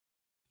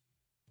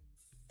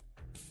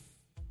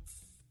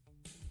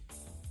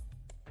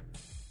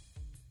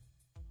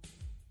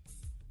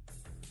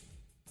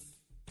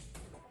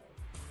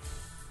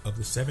Of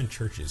the 7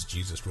 churches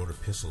Jesus wrote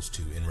epistles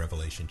to in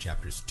Revelation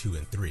chapters 2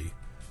 and 3,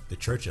 the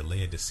church at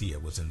Laodicea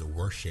was in the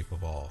worst shape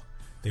of all.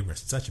 They were in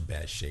such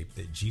bad shape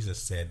that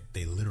Jesus said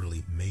they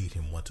literally made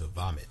him want to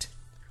vomit.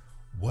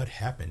 What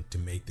happened to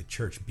make the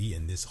church be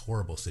in this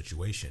horrible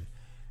situation?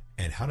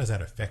 And how does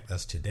that affect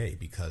us today?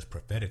 Because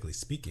prophetically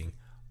speaking,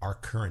 our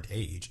current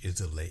age is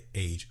the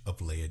age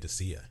of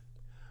Laodicea.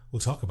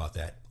 We'll talk about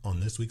that on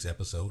this week's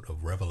episode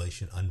of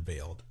Revelation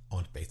Unveiled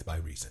on Faith by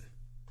Reason.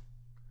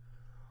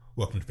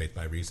 Welcome to Faith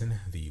by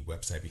Reason. The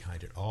website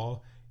behind it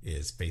all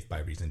is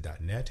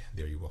faithbyreason.net.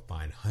 There you will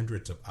find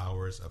hundreds of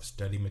hours of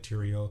study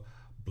material,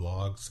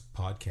 blogs,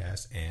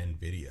 podcasts, and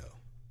video.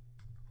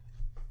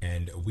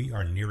 And we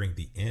are nearing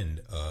the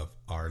end of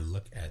our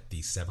look at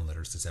the 7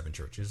 letters to 7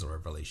 churches, or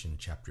Revelation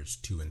chapters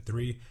 2 and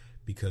 3,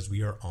 because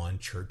we are on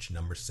church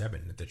number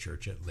 7, the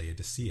church at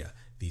Laodicea,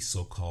 the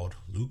so-called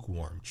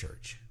lukewarm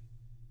church.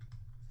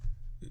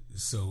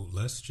 So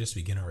let's just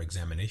begin our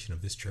examination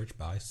of this church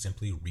by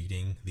simply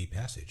reading the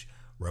passage.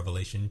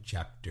 Revelation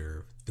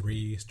chapter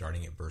 3,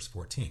 starting at verse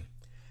 14.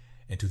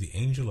 And to the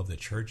angel of the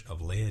church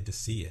of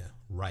Laodicea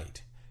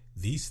write,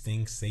 These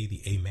things say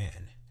the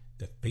Amen,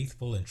 the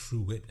faithful and true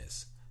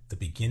witness, the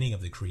beginning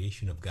of the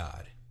creation of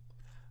God.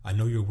 I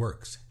know your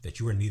works, that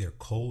you are neither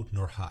cold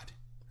nor hot.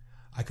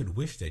 I could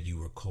wish that you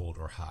were cold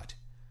or hot.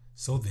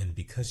 So then,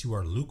 because you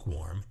are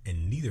lukewarm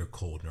and neither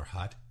cold nor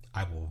hot,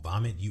 I will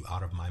vomit you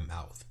out of my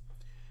mouth.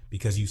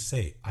 Because you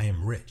say, I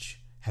am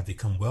rich, have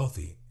become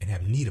wealthy, and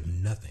have need of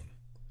nothing,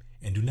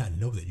 and do not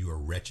know that you are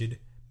wretched,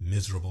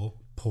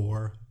 miserable,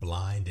 poor,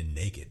 blind, and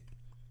naked.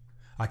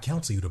 I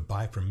counsel you to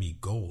buy from me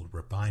gold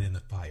refined in the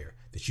fire,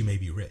 that you may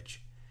be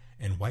rich,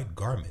 and white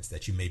garments,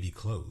 that you may be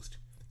clothed,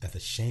 that the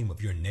shame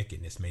of your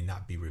nakedness may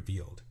not be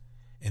revealed,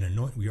 and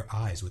anoint your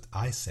eyes with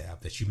eye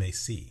salve, that you may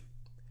see.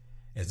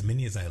 As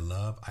many as I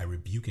love, I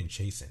rebuke and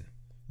chasten.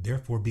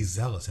 Therefore be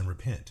zealous and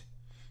repent.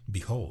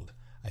 Behold,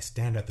 I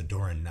stand at the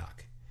door and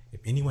knock. If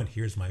anyone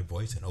hears my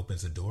voice and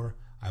opens the door,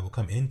 I will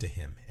come in to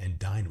him and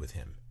dine with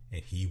him,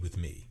 and he with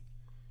me.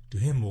 To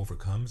him who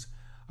overcomes,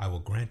 I will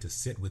grant to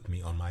sit with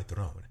me on my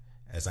throne,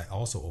 as I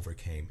also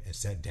overcame and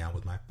sat down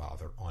with my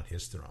Father on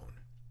his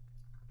throne.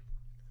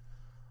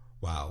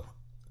 Wow,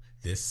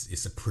 this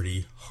is a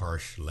pretty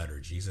harsh letter.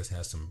 Jesus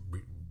has some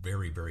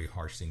very, very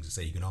harsh things to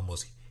say. You can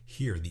almost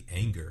hear the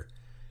anger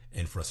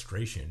and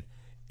frustration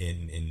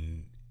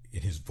in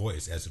his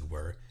voice, as it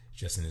were,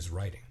 just in his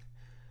writing.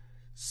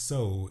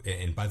 So,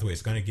 and by the way,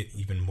 it's going to get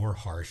even more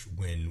harsh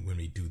when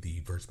we do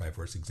the verse by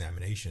verse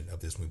examination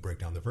of this, when we break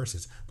down the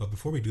verses. But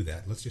before we do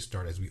that, let's just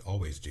start as we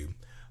always do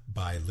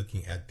by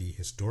looking at the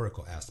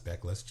historical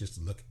aspect. Let's just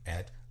look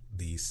at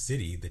the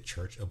city, the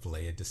church of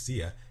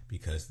Laodicea,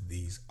 because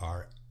these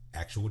are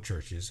actual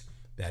churches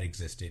that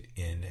existed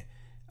in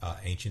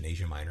ancient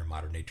Asia Minor,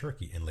 modern day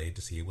Turkey, and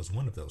Laodicea was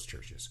one of those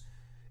churches,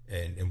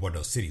 and one of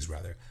those cities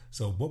rather.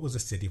 So what was the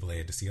city of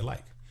Laodicea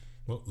like?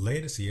 Well,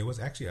 Laodicea was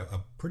actually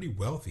a pretty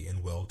wealthy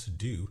and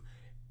well-to-do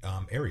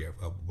area,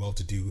 a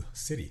well-to-do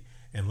city.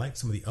 And like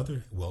some of the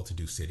other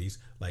well-to-do cities,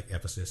 like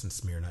Ephesus and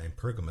Smyrna and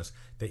Pergamos,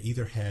 they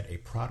either had a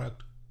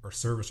product or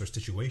service or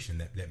situation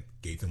that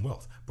gave them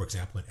wealth. For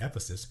example, in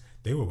Ephesus,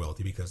 they were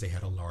wealthy because they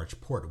had a large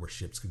port where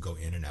ships could go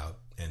in and out,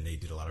 and they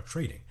did a lot of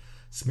trading.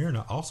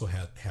 Smyrna also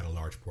had a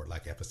large port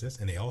like Ephesus,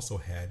 and they also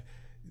had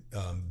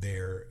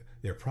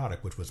their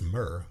product, which was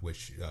myrrh,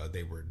 which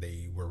they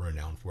were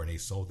renowned for, and they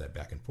sold that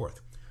back and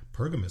forth.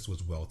 Pergamos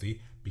was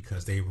wealthy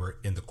because they were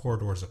in the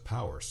corridors of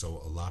power,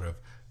 so a lot of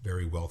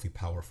very wealthy,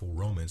 powerful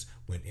Romans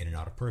went in and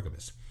out of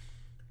Pergamos.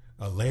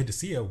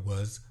 Laodicea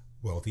was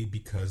wealthy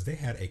because they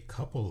had a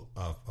couple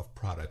of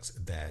products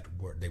that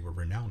they were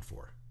renowned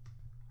for.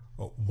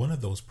 One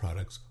of those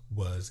products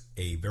was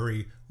a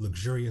very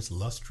luxurious,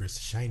 lustrous,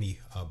 shiny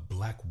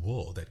black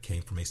wool that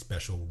came from a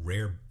special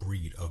rare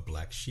breed of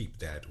black sheep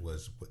that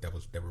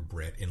were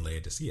bred in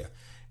Laodicea.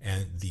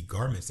 And the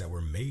garments that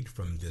were made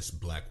from this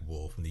black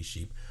wool from these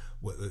sheep,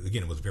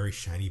 again, it was very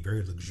shiny,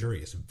 very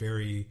luxurious,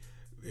 very,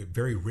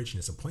 very rich in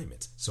its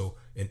appointments. So,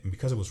 and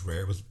because it was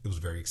rare, it was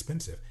very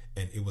expensive,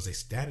 and it was a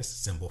status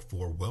symbol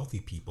for wealthy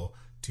people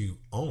to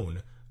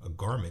own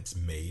garments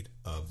made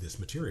of this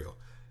material.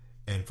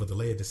 And for the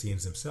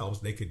Laodiceans themselves,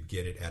 they could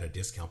get it at a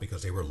discount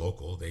because they were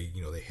local. They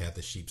had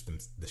the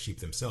sheep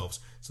themselves,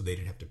 so they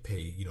didn't have to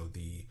pay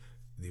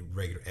the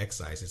regular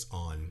excises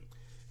on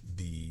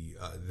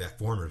that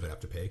foreigners would have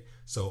to pay.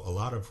 So a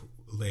lot of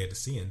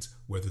Laodiceans,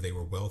 whether they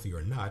were wealthy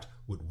or not,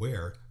 would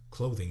wear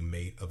clothing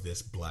made of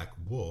this black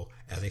wool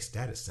as a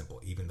status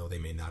symbol, even though they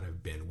may not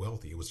have been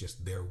wealthy. It was just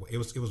it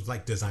was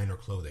like designer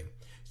clothing.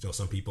 So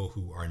some people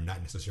who are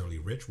not necessarily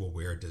rich will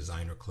wear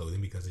designer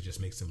clothing because it just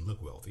makes them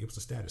look wealthy. It was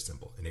a status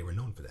symbol, and they were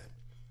known for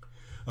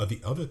that.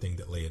 The other thing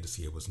that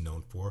Laodicea was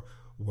known for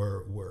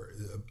were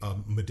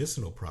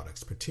medicinal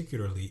products,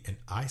 particularly an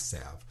eye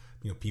salve.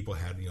 People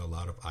had a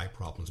lot of eye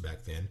problems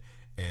back then,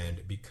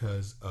 and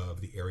because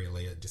of the area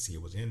Laodicea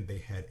was in, they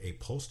had a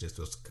poultice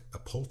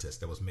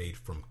that was made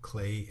from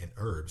clay and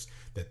herbs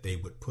that they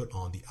would put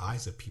on the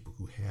eyes of people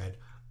who had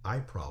eye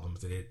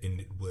problems, and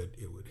it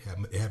would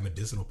have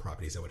medicinal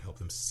properties that would help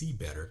them see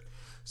better.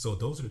 So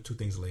those are the two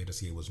things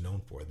Laodicea was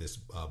known for: this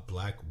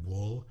black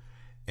wool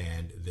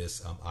and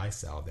this eye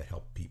salve that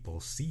helped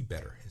people see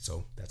better. And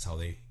so that's how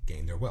they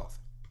gained their wealth.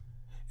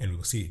 And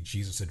we'll see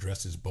Jesus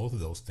addresses both of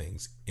those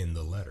things in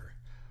the letter.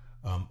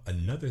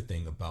 Another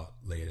thing about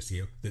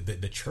Laodicea,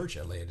 the church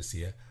at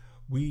Laodicea,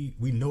 we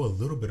know a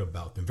little bit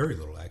about them, very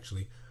little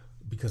actually,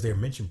 because they are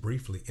mentioned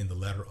briefly in the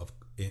letter of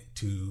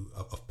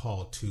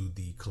Paul to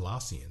the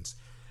Colossians.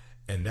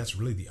 And that's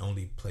really the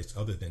only place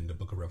other than the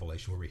book of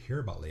Revelation where we hear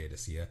about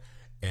Laodicea.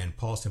 And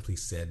Paul simply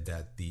said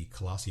that the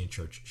Colossian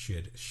church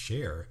should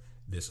share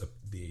this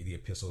the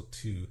epistle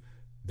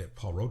that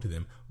Paul wrote to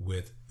them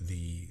with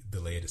the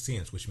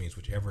Laodiceans, which means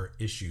whatever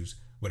issues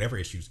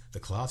the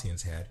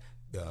Colossians had,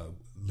 the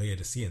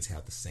Laodiceans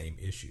have the same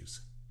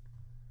issues.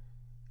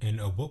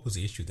 And what was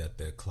the issue that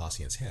the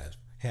Colossians had?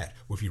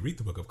 Well, if you read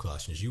the book of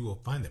Colossians, you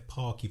will find that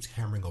Paul keeps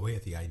hammering away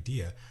at the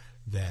idea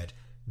that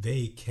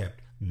they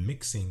kept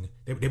mixing.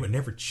 They would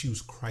never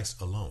choose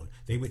Christ alone.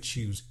 They would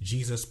choose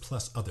Jesus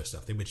plus other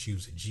stuff. They would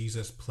choose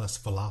Jesus plus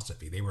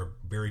philosophy. They were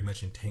very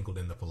much entangled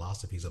in the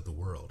philosophies of the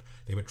world.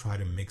 They would try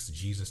to mix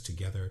Jesus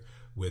together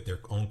with their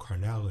own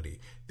carnality.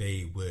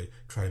 They would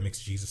try to mix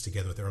Jesus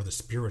together with their other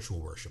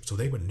spiritual worship. So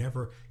they would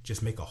never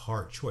just make a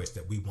hard choice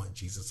that we want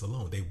Jesus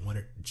alone. They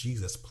wanted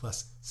Jesus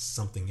plus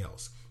something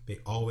else. They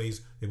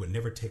would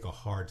never take a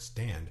hard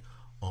stand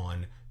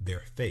on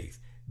their faith.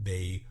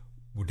 They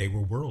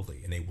were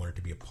worldly, and they wanted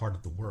to be a part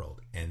of the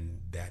world. And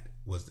that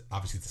was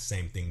obviously the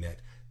same thing that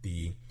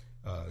the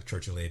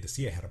church of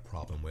Laodicea had a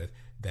problem with,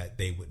 that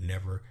they would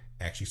never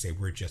actually say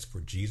we're just for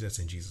Jesus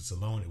and Jesus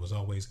alone. It was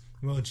always,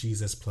 well,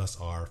 Jesus plus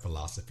our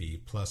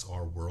philosophy, plus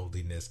our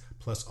worldliness,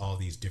 plus all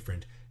these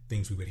different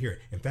things we would hear.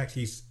 In fact,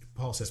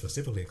 Paul says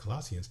specifically in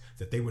Colossians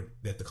that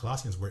the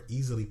Colossians were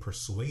easily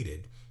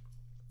persuaded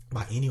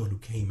by anyone who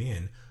came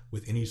in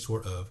with any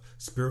sort of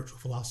spiritual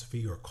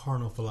philosophy or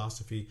carnal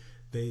philosophy.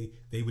 They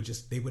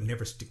would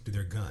never stick to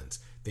their guns.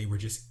 They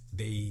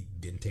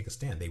didn't take a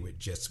stand. They would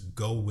just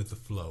go with the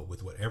flow,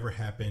 with whatever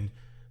happened.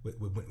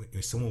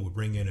 When someone would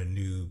bring in a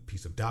new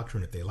piece of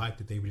doctrine, if they liked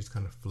it, they would just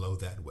kind of flow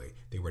that way.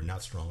 They were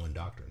not strong on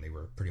doctrine. They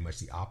were pretty much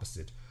the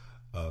opposite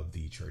of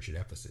the church at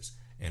Ephesus.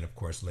 And of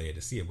course,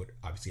 Laodicea would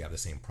obviously have the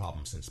same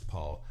problem, since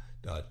Paul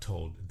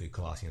told the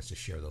Colossians to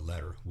share the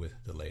letter with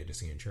the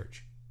Laodicean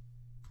church.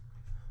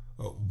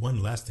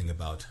 One last thing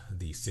about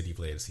the city of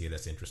Laodicea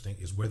that's interesting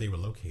is where they were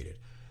located.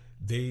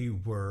 They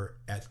were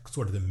at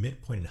sort of the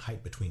midpoint in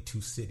height between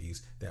two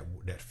cities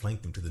that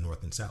flanked them to the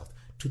north and south.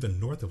 To the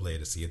north of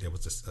Laodicea, there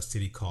was a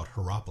city called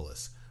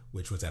Hierapolis,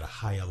 which was at a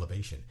high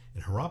elevation.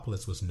 And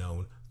Hierapolis was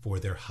known for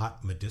their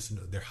hot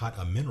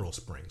mineral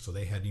springs. So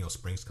they had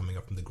springs coming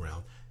up from the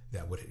ground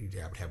that would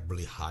have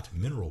really hot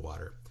mineral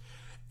water.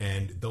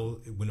 And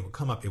when it would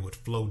come up, it would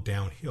flow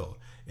downhill,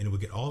 and it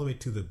would get all the way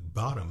to the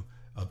bottom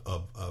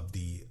of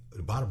the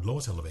bottom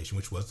lowest elevation,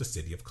 which was the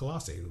city of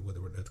Colossae, where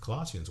the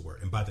Colossians were.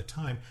 And by the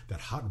time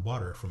that hot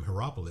water from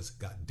Hierapolis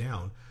got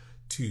down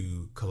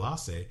to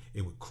Colossae,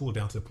 it would cool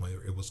down to the point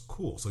where it was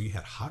cool. So you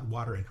had hot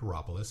water in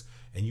Hierapolis,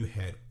 and you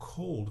had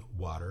cold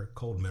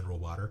mineral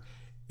water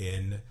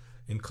in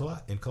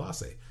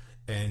Colossae.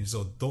 And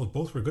so those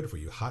both were good for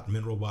you. Hot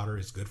mineral water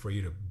is good for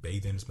you to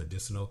bathe in, it's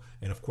medicinal.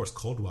 And of course,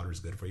 cold water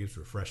is good for you, it's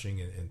refreshing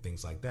and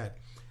things like that.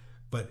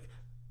 But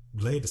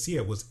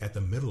Laodicea was at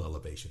the middle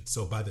elevation.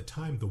 So by the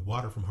time the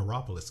water from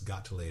Hierapolis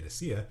got to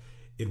Laodicea,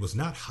 it was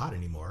not hot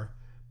anymore,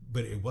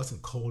 but it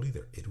wasn't cold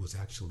either. It was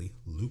actually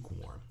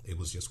lukewarm. It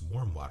was just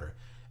warm water.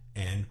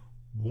 And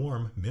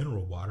warm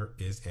mineral water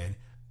is an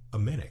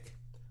amenic.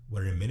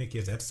 What an amenic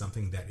is, that's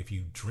something that if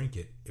you drink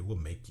it, it will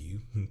make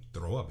you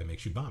throw up. It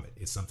makes you vomit.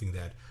 It's something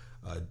that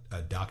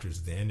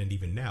doctors then and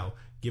even now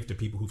give to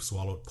people who've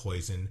swallowed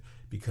poison,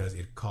 because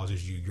it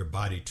causes your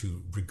body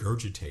to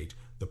regurgitate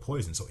the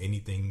poison. So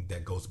anything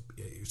that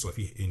so if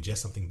you ingest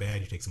something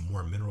bad, you take some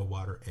warm mineral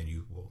water and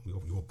you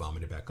will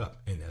vomit it back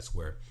up. And that's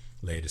where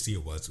Laodicea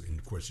was. And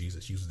of course,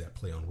 Jesus uses that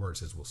play on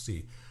words, as we'll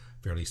see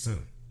fairly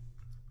soon.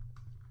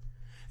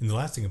 And the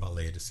last thing about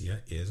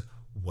Laodicea is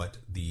what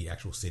the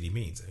actual city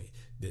means.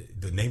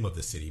 The name of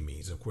the city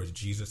means. Of course,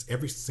 Jesus,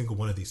 every single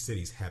one of these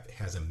cities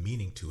has a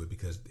meaning to it,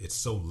 because it's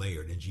so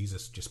layered, and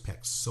Jesus just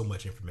packs so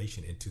much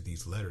information into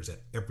these letters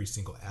that every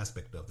single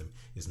aspect of them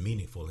is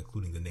meaningful,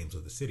 including the names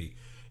of the city.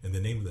 And the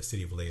name of the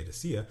city of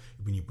Laodicea,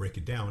 when you break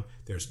it down,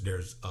 there's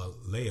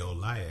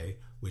lae,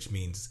 which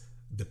means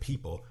the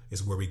people,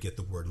 is where we get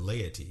the word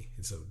laity.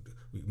 And so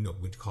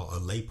we call a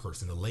lay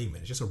person a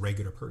layman. It's just a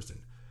regular person.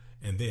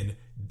 And then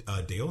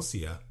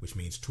Deosia, which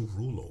means to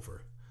rule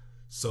over.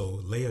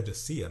 So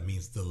Laodicea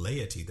means the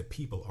laity, the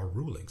people are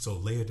ruling. So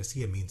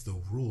Laodicea means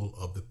the rule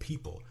of the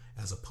people,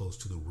 as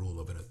opposed to the rule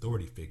of an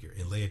authority figure.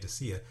 In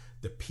Laodicea,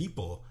 the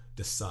people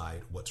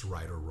decide what's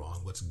right or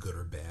wrong, what's good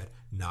or bad,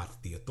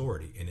 not the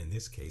authority. And in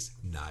this case,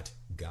 not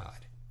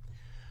God.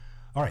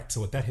 All right, so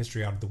with that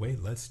history out of the way,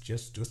 let's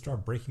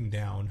start breaking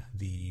down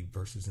the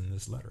verses in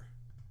this letter.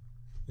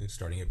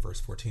 Starting at verse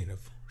 14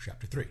 of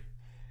chapter 3.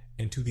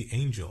 And to the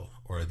angel,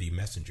 or the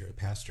messenger,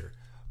 pastor,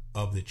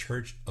 of the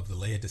church of the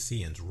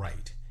Laodiceans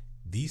write,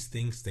 these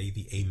things say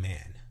the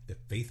Amen, the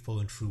faithful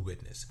and true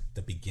witness,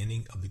 the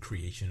beginning of the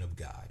creation of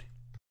God.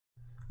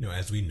 Now,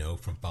 as we know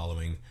from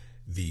following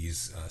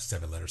these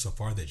 7 letters so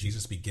far, that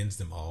Jesus begins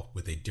them all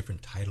with a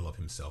different title of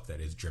himself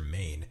that is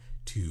germane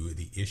to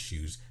the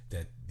issues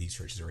that these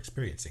churches are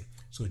experiencing.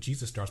 So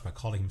Jesus starts by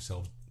calling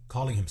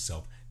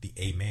himself the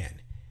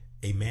Amen.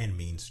 Amen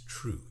means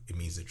true. It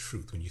means the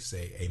truth. When you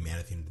say amen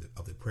at the end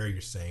of the prayer,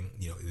 you're saying,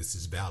 this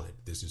is valid.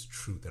 This is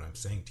truth that I'm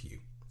saying to you.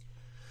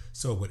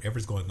 So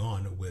whatever's going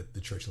on with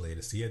the church of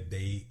Laodicea,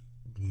 they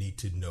need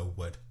to know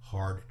what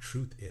hard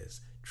truth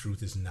is.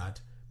 Truth is not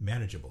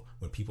manageable.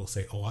 When people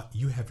say,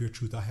 you have your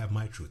truth, I have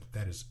my truth,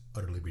 that is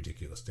utterly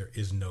ridiculous. There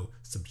is no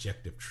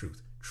subjective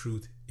truth.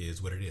 Truth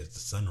is what it is. The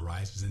sun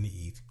rises in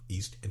the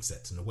east and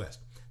sets in the west.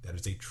 That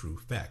is a true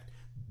fact.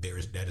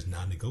 That is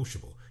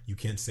non-negotiable. You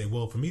can't say,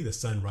 well, for me, the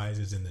sun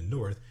rises in the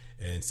north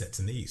and sets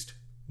in the east.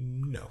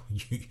 No,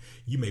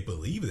 you may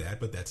believe that,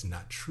 but that's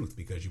not truth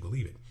because you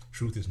believe it.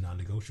 Truth is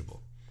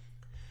non-negotiable.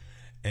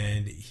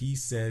 And he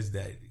says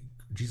that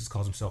Jesus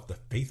calls himself the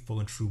faithful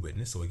and true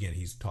witness. So again,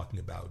 he's talking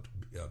about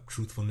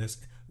truthfulness.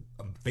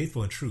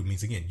 Faithful and true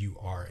means, again, you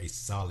are a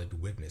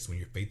solid witness. When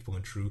you're faithful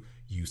and true,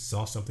 you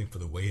saw something for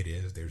the way it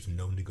is. There's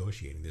no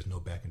negotiating. There's no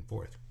back and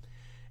forth.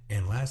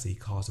 And lastly, he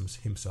calls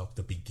himself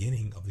the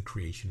beginning of the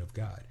creation of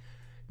God.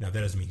 Now, that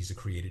doesn't mean he's a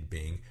created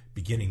being.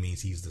 Beginning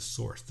means he's the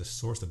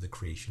source of the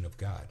creation of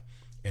God.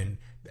 And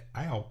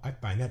I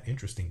find that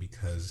interesting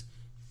because,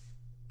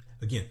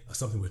 again,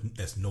 something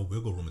that's no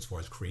wiggle room as far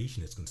as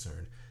creation is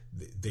concerned.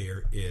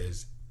 There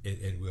is,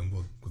 and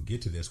we'll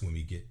get to this when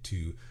we get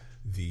to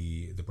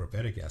the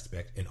prophetic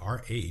aspect. In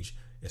our age,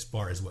 as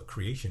far as what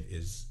creation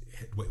is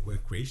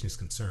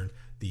concerned,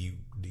 the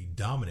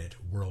dominant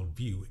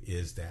worldview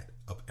is that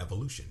of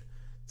evolution,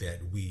 that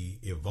we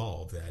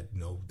evolved, that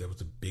there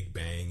was a big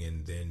bang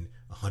and then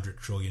 100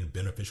 trillion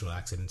beneficial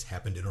accidents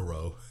happened in a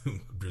row,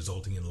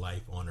 resulting in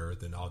life on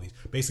Earth and all these.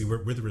 Basically,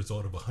 we're the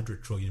result of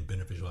 100 trillion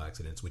beneficial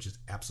accidents, which is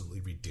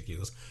absolutely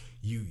ridiculous.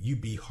 You'd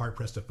be hard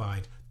pressed to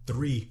find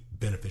 3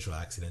 beneficial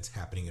accidents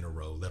happening in a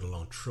row, let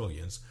alone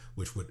trillions,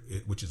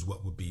 which is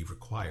what would be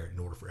required in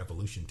order for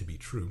evolution to be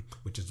true,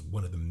 which is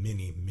one of the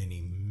many,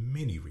 many,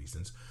 many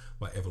reasons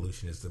why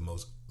evolution is the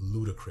most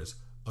ludicrous,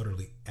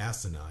 utterly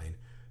asinine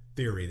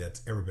theory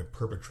that's ever been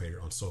perpetrated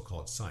on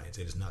so-called science.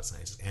 It is not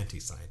science, it's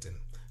anti-science. And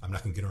I'm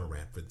not going to get on a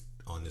rant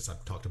on this.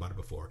 I've talked about it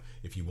before.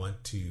 If you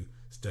want to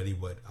study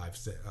what I've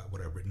said,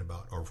 what I've written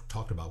about or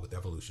talked about with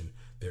evolution,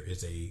 there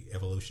is a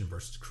evolution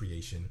versus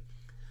creation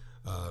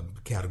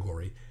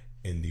category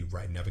in the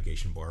right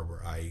navigation bar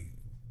where I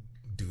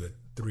do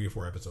 3 or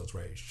 4 episodes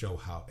where I show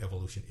how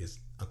evolution is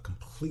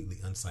completely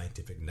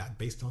unscientific, not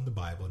based on the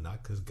Bible,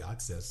 not because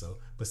God says so,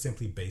 but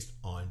simply based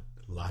on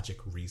logic,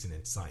 reason,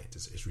 and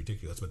science. It's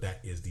ridiculous, but that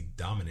is the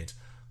dominant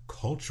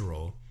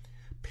cultural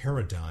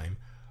paradigm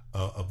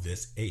of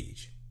this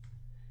age.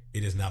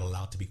 It is not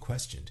allowed to be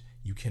questioned.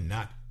 You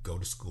cannot go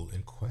to school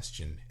and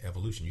question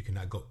evolution. You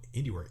cannot go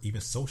anywhere,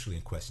 even socially,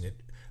 and question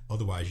it.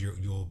 Otherwise,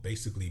 you'll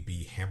basically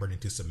be hammered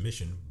into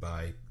submission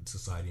by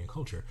society and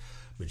culture.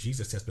 But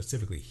Jesus says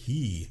specifically,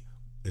 he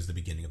is the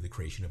beginning of the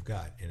creation of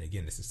God. And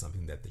again, this is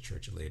something that the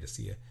church of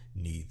Laodicea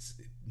needs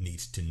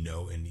to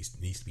know and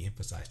needs to be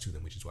emphasized to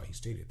them, which is why he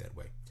stated it that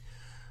way.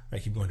 All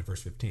right, keep going to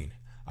verse 15.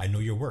 I know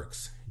your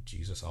works.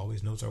 Jesus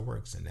always knows our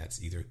works, and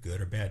that's either good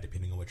or bad,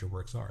 depending on what your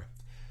works are.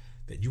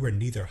 That you are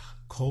neither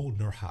cold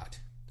nor hot.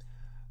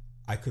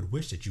 I could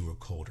wish that you were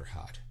cold or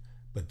hot.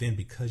 But then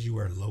because you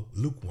are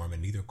lukewarm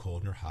and neither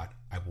cold nor hot,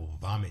 I will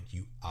vomit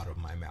you out of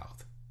my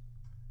mouth.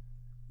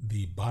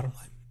 The bottom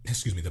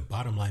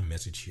line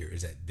message here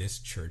is that this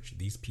church,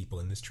 these people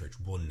in this church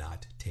will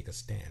not take a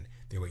stand.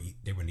 They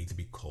would need to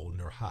be cold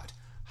nor hot.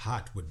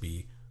 Hot would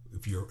be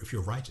if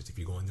you're righteous, if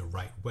you're going the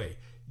right way.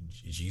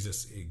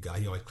 God,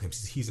 he always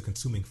claims he's a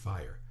consuming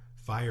fire.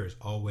 Fire is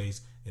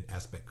always an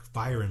aspect.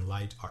 Fire and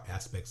light are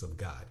aspects of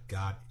God.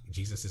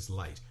 Jesus is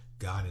light.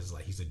 God is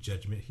light. He's a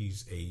judgment.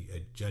 He's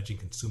a judging,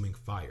 consuming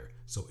fire.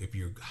 So if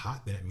you're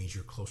hot, then it means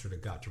you're closer to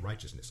God, to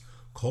righteousness.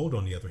 Cold,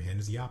 on the other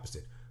hand, is the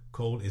opposite.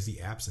 Cold is the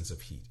absence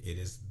of heat. It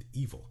is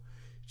evil.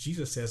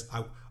 Jesus says,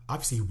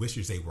 obviously he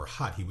wishes they were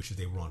hot. He wishes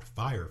they were on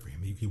fire for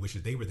him. He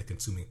wishes they were the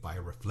consuming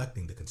fire,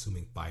 reflecting the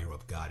consuming fire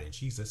of God and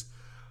Jesus.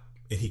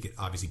 And he could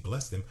obviously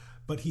bless them,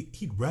 but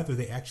he'd rather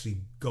they actually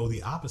go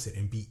the opposite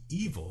and be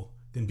evil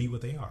than be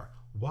what they are.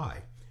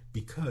 Why?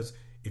 Because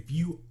if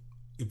you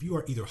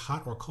are either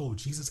hot or cold,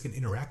 Jesus can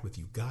interact with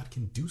you. God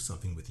can do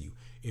something with you.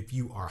 If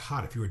you are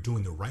hot, if you are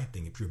doing the right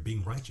thing, if you're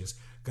being righteous,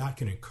 God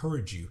can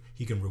encourage you.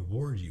 He can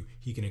reward you.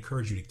 He can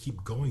encourage you to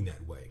keep going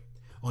that way.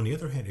 On the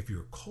other hand, if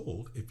you're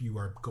cold, if you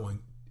are going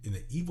in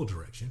the evil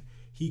direction,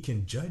 he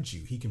can judge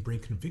you. He can bring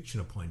conviction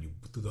upon you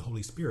through the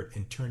Holy Spirit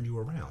and turn you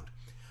around.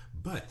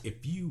 But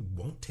if you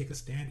won't take a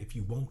stand, if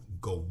you won't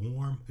go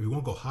warm, if you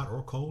won't go hot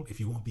or cold, if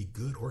you won't be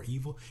good or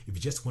evil, if you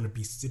just want to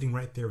be sitting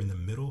right there in the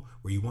middle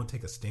where you won't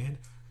take a stand,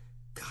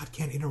 God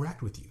can't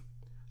interact with you.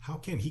 How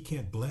can he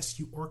can't bless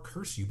you or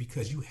curse you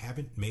because you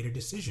haven't made a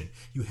decision?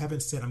 You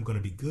haven't said, I'm going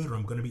to be good or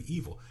I'm going to be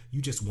evil.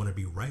 You just want to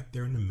be right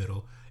there in the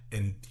middle.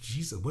 And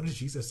Jesus, what does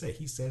Jesus say?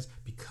 He says,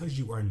 because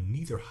you are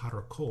neither hot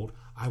or cold,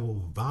 I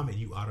will vomit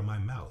you out of my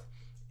mouth.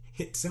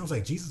 It sounds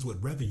like Jesus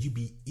would rather you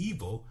be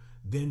evil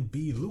than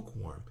be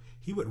lukewarm.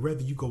 He would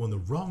rather you go in the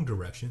wrong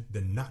direction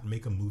than not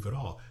make a move at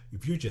all.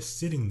 If you're just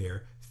sitting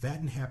there, fat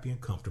and happy and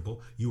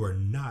comfortable, you are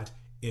not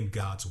in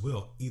God's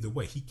will. Either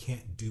way, he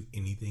can't do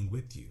anything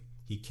with you.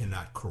 He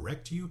cannot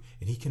correct you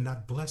and he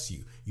cannot bless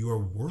you. You are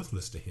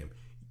worthless to him.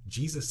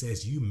 Jesus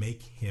says you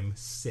make him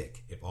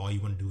sick if all you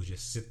want to do is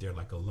just sit there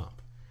like a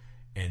lump.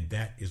 And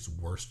that is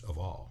worst of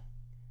all.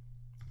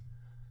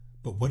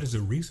 But what is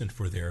the reason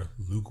for their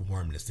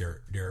lukewarmness,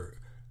 their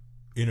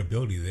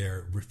inability,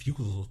 their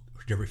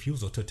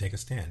refusal to take a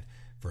stand?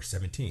 Verse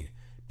 17,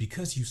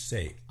 because you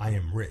say, I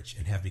am rich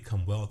and have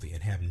become wealthy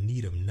and have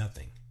need of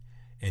nothing,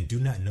 and do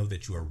not know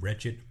that you are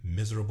wretched,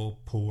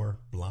 miserable, poor,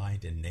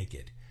 blind, and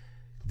naked.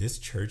 This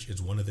church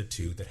is one of the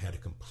two that had a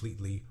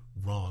completely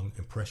wrong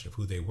impression of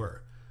who they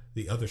were.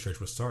 The other church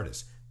was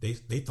Sardis. They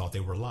thought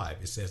they were alive.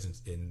 It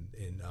says in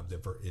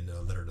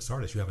the letter to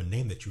Sardis, you have a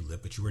name that you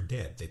live, but you were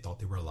dead. They thought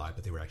they were alive,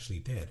 but they were actually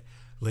dead.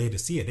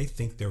 Laodicea, they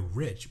think they're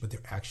rich, but they're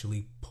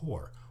actually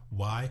poor.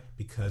 Why?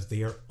 Because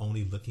they are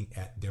only looking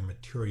at their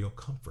material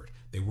comfort.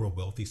 They were a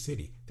wealthy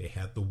city. They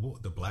had the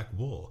black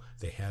wool.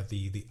 They had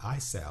the eye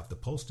salve, the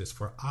poultice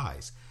for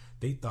eyes.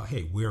 They thought,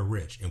 hey, we're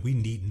rich and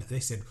they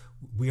said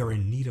we are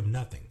in need of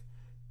nothing.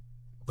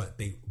 But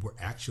they were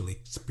actually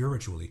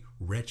spiritually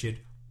wretched,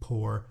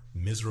 poor,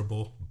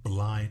 miserable,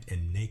 blind,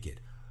 and naked.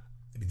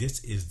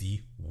 This is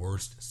the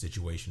worst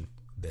situation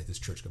that this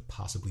church could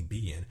possibly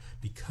be in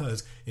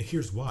because, and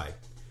here's why.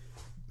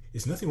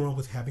 There's nothing wrong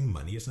with having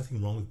money. There's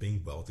nothing wrong with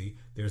being wealthy.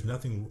 There's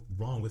nothing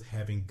wrong with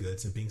having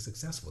goods and being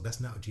successful.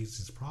 That's not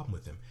Jesus' problem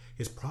with them.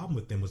 His problem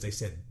with them was they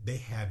said they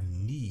have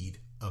need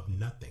of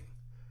nothing.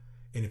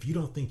 And if you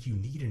don't think you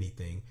need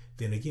anything,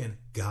 then again,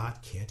 God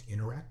can't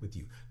interact with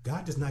you.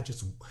 God does not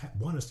just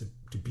want us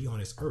to be on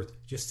this earth,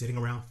 just sitting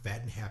around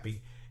fat and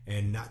happy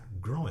and not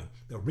growing.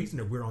 The reason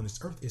that we're on this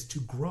earth is to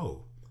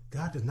grow.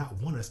 God does not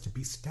want us to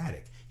be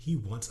static. He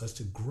wants us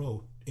to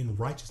grow in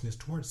righteousness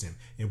towards him.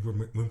 And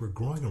when we're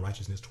growing in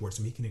righteousness towards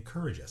him, he can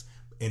encourage us.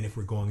 And if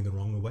we're going the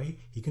wrong way,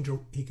 he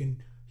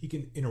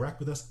can interact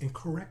with us and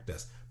correct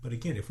us. But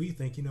again, if we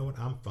think, you know what,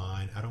 I'm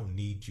fine, I don't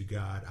need you,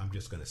 God, I'm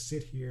just going to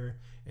sit here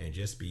and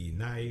just be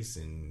nice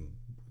and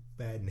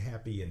fat and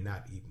happy and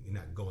not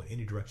go in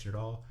any direction at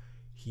all,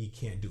 he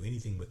can't do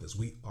anything with us.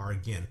 We are,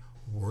 again,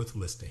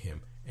 worthless to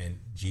him. And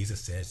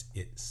Jesus says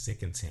it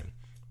sickens him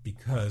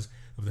because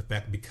of the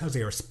fact, because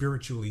they are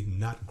spiritually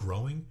not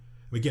growing.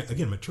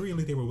 Again,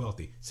 materially they were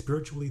wealthy.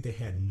 Spiritually, they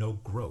had no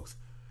growth.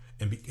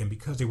 And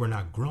because they were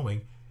not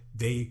growing,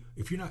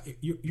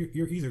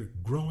 you're either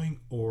growing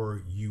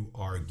or you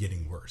are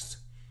getting worse.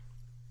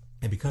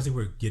 And because they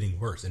were getting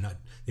worse and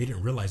they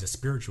didn't realize that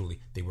spiritually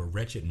they were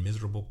wretched,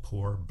 miserable,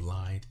 poor,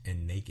 blind,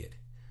 and naked.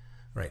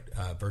 Right.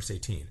 Verse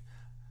 18.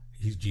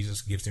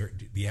 Jesus gives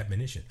the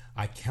admonition.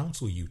 I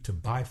counsel you to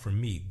buy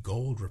from me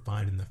gold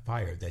refined in the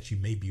fire, that you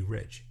may be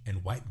rich,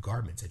 and white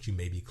garments, that you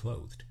may be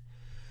clothed,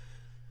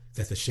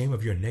 that the shame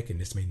of your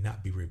nakedness may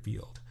not be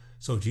revealed.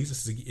 So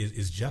Jesus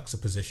is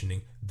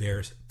juxtapositioning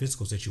their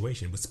physical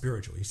situation with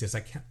spiritual. He says,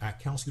 I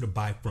counsel you to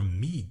buy from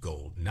me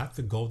gold, not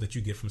the gold that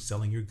you get from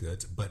selling your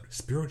goods, but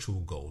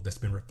spiritual gold that's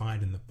been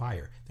refined in the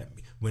fire. That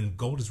when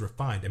gold is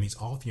refined, that means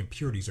all the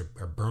impurities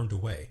are burned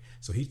away.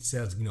 So he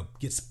says,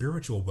 get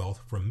spiritual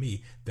wealth from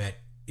me that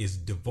is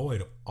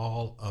devoid of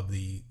all of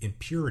the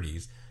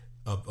impurities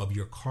of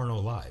your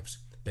carnal lives,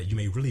 that you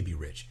may really be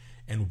rich.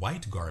 And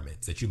white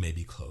garments, that you may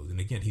be clothed. And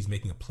again, he's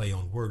making a play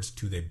on words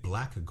to the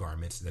black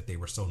garments that they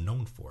were so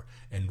known for.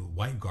 And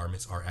white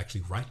garments are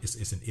actually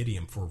it's an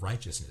idiom for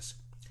righteousness.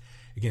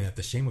 Again, that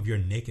the shame of your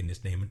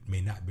nakedness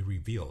may not be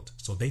revealed.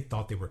 So they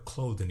thought they were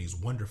clothed in these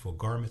wonderful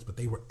garments, but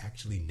they were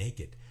actually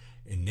naked.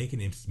 And naked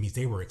means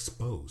they were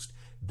exposed.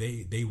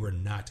 They were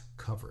not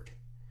covered.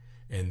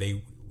 And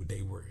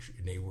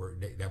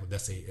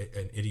that's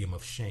an idiom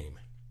of shame.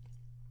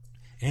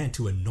 And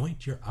to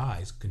anoint your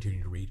eyes,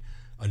 continue to read,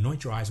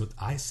 anoint your eyes with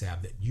eye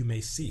salve that you may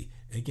see.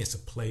 And again, it's a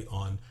play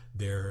on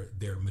their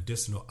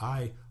medicinal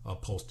eye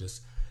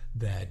poultice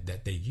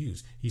that they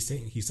use. He's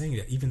saying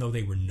that even though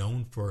they were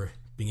known for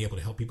being able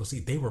to help people see,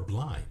 they were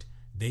blind.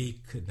 They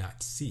could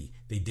not see.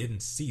 They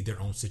didn't see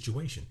their own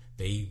situation.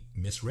 They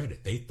misread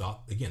it. They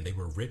thought, again, they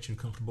were rich and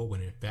comfortable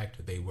when in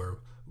fact they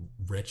were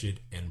wretched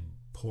and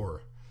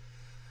poor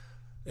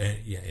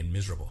and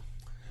miserable.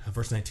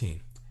 Verse 19,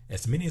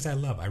 as many as I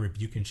love, I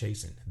rebuke and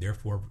chasten.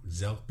 Therefore,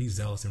 be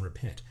zealous and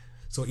repent.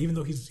 So even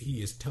though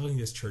he is telling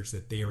this church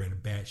that they are in a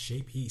bad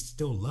shape, he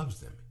still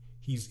loves them.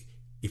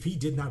 If he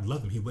did not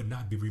love them, he would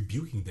not be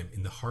rebuking them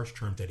in the harsh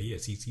terms that he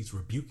is. He's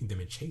rebuking them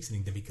and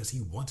chastening them because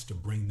he wants to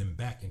bring them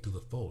back into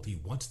the fold.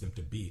 He wants them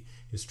to be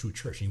his true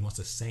church. And he wants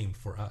the same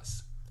for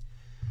us.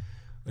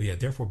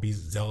 Therefore be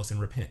zealous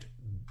and repent.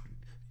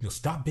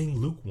 Stop being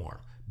lukewarm.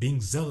 Being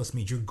zealous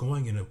means you're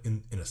going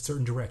in a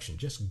certain direction.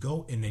 Just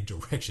go in a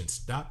direction.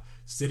 Stop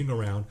sitting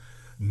around,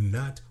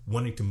 not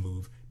wanting to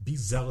move. Be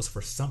zealous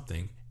for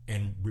something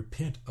and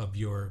repent of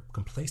your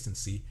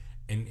complacency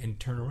and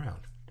turn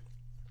around.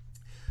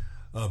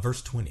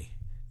 Verse 20.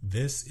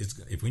 This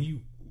is, if when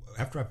you,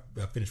 after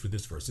I finish with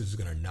this verse, this is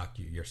going to knock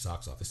your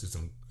socks off. This is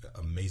some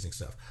amazing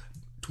stuff.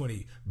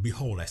 20.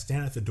 Behold, I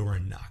stand at the door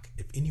and knock.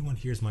 If anyone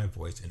hears my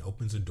voice and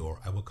opens the door,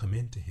 I will come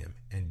in to him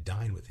and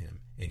dine with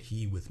him, and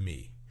he with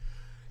me.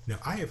 Now,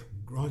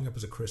 growing up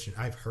as a Christian,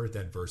 I've heard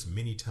that verse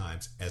many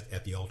times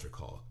at the altar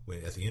call.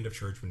 At the end of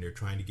church, when they're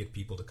trying to get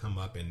people to come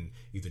up and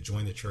either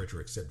join the church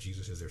or accept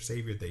Jesus as their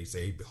Savior, they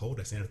say, behold,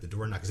 I stand at the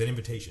door and knock. It's an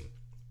invitation.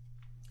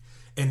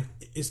 And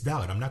it's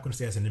valid. I'm not going to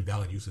say that's an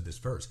invalid use of this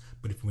verse,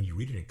 but when you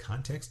read it in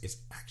context, it's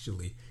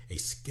actually a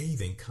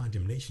scathing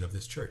condemnation of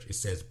this church. It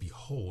says,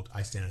 behold,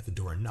 I stand at the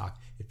door and knock.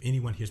 If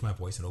anyone hears my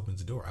voice and opens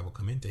the door, I will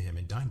come into him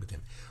and dine with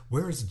him.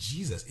 Where is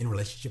Jesus in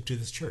relationship to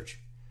this church?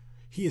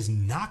 He is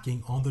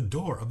knocking on the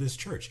door of this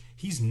church.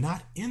 He's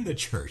not in the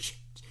church.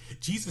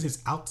 Jesus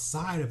is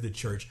outside of the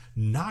church,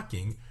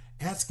 knocking,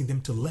 asking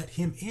them to let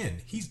him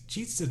in.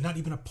 Jesus is not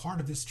even a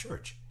part of this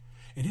church.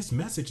 And his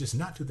message is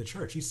not to the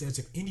church. He says,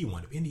 if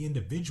any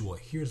individual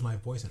hears my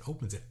voice and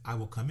opens it, I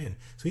will come in.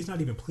 So he's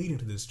not even pleading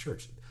to this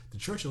church. The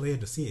church of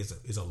Laodicea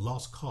is a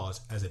lost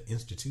cause as an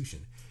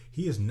institution.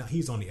 He's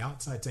on the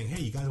outside saying,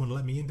 hey, you guys want to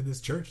let me into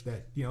this church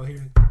that,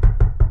 here,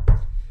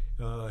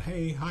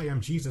 hey, hi, I'm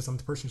Jesus. I'm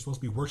the person you're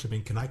supposed to be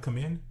worshiping. Can I come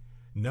in?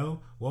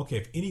 No? Well, okay,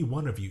 if any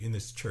one of you in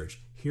this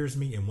church hears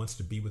me and wants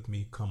to be with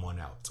me, come on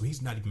out. So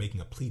he's not even making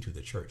a plea to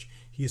the church.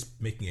 He is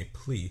making a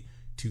plea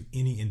to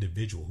any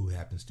individual who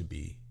happens to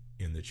be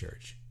in the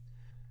church.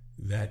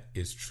 That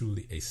is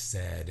truly a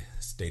sad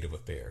state of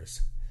affairs.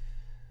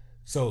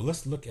 So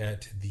let's look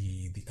at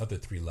the other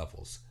three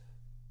levels.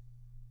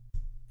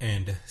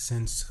 And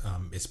since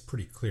it's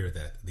pretty clear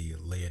that the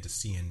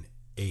Laodicean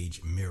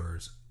age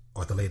mirrors,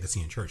 or the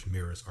Laodicean church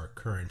mirrors our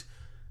current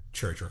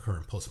church or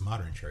current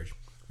postmodern church,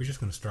 we're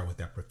just going to start with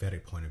that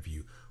prophetic point of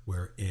view,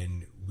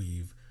 wherein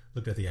we've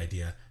looked at the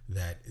idea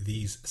that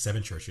these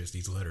seven churches,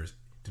 these letters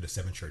to the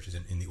seven churches,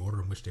 in the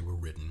order in which they were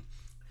written,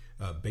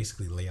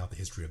 basically lay out the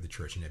history of the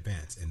church in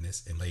advance. And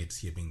this, and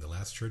Laodicea being the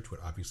last church, would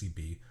obviously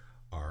be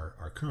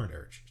our current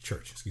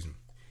church.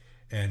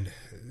 And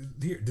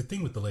the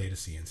thing with the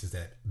Laodiceans is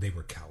that they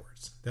were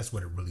cowards. That's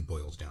what it really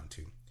boils down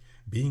to.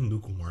 Being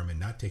lukewarm and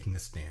not taking a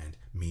stand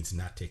means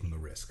not taking a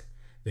risk.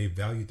 They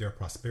valued their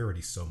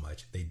prosperity so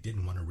much they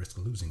didn't want to risk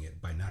losing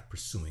it by not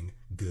pursuing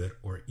good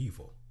or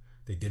evil.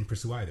 They didn't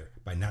pursue either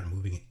by not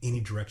moving in any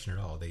direction at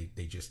all. They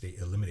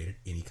eliminated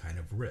any kind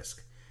of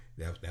risk.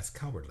 That's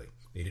cowardly.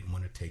 They didn't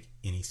want to take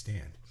any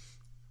stand.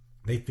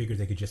 They figured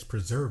they could just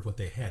preserve what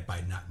they had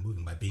by not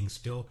moving, by being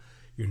still.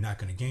 You're not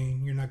going to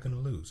gain, you're not going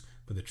to lose.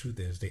 But the truth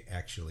is, they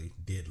actually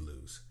did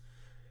lose.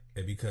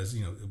 And because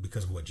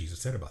of what Jesus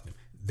said about them.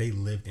 They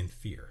lived in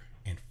fear,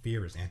 and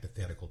fear is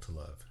antithetical to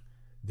love.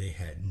 They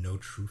had no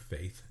true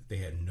faith, they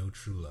had no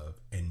true love,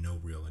 and no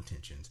real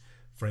intentions.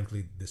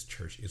 Frankly, this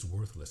church is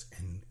worthless,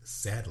 and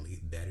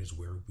sadly, that is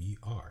where we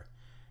are.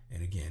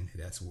 And again,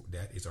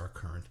 that is our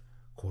current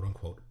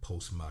quote-unquote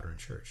postmodern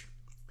church.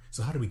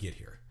 So how do we get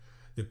here?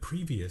 The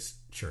previous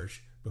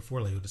church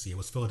before Laodicea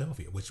was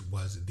Philadelphia, which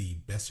was the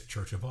best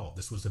church of all.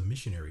 This was a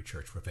missionary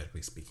church,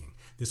 prophetically speaking.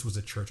 This was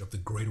a church of the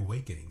Great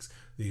Awakenings,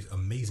 these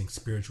amazing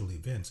spiritual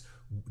events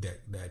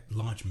that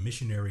launched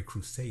missionary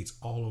crusades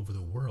all over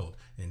the world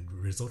and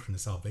resulted in the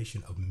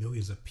salvation of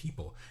millions of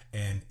people,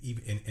 and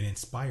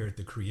inspired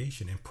the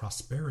creation and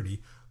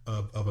prosperity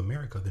of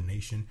America, the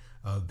nation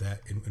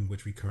in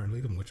which we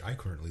currently live, in which I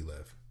currently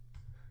live.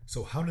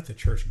 So how did the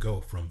church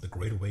go from the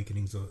Great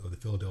Awakenings of the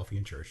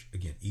Philadelphian church,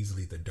 again,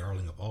 easily the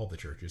darling of all the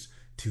churches,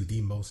 to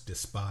the most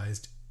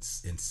despised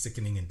and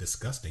sickening and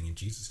disgusting, in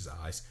Jesus'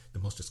 eyes, the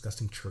most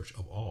disgusting church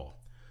of all?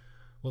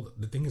 Well,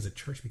 the thing is, the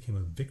church became a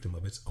victim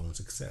of its own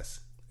success.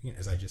 Again,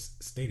 as I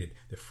just stated,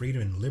 the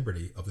freedom and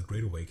liberty of the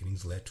Great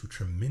Awakenings led to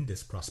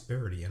tremendous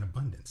prosperity and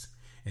abundance.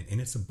 And in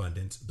its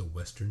abundance, the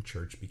Western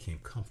church became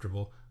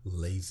comfortable,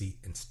 lazy,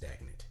 and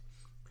stagnant.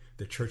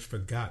 The church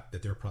forgot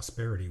that their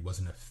prosperity was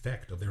an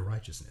effect of their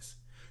righteousness.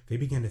 They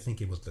began to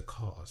think it was the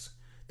cause.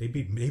 They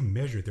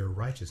measured their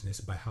righteousness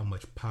by how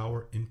much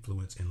power,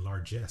 influence, and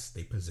largesse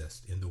they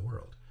possessed in the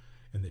world.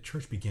 And the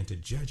church began to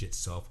judge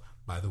itself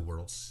by the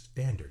world's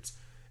standards.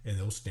 And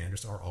those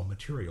standards are all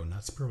material,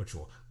 not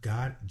spiritual.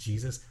 God,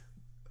 Jesus,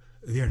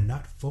 they are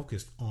not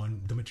focused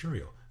on the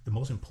material. The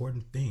most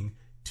important thing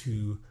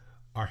to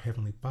our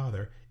Heavenly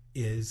Father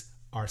is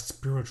our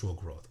spiritual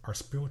growth, our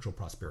spiritual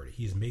prosperity.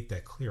 He has made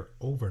that clear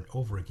over and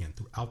over again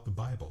throughout the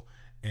Bible.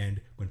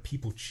 And when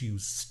people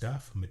choose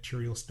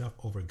material stuff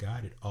over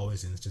God, it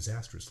always ends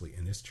disastrously.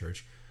 And this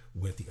church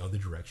went the other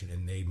direction,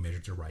 and they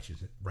measured their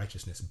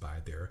righteousness by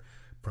their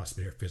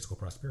physical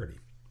prosperity.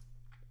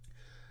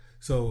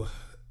 So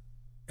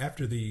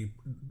after the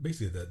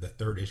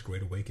third-ish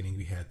Great Awakening,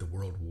 we had the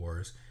World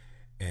Wars,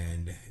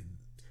 and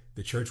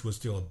the church was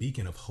still a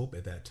beacon of hope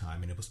at that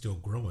time, and it was still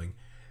growing.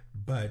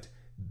 But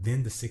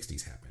then the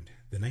 60s happened.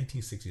 the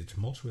 1960s, the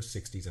tumultuous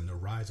 60s, and the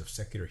rise of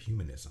secular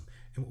humanism.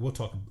 And we'll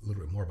talk a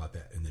little bit more about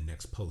that in the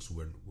next post.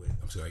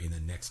 In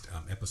the next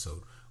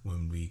episode,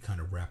 when we kind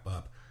of wrap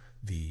up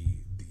these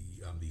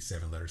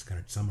 7 letters, kind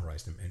of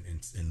summarize them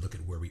and look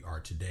at where we are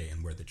today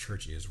and where the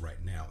church is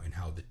right now and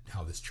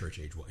how this church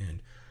age will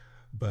end.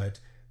 But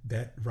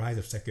that rise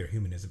of secular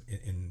humanism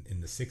in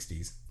the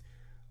 60s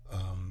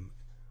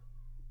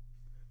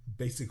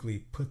basically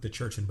put the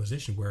church in a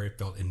position where it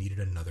felt it needed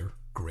another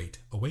great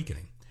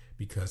awakening,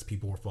 because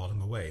people were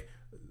falling away.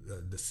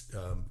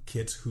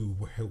 Kids who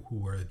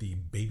were the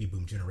baby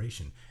boom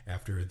generation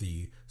after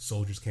the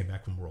soldiers came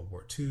back from World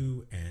War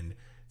II, and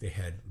they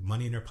had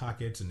money in their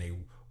pockets and they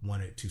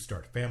wanted to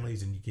start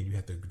families, and you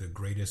had the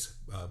greatest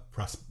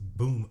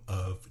boom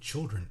of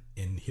children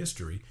in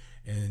history.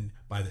 And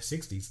by the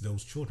 60s,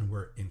 those children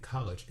were in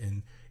college,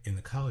 and in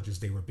the colleges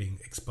they were being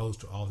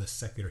exposed to all this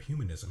secular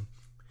humanism,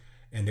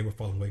 and they were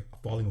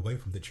falling away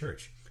from the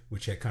church,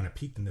 which had kind of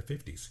peaked in the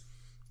 50s.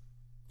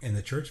 And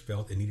the church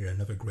felt it needed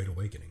another great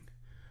awakening.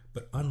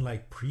 But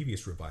unlike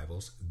previous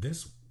revivals,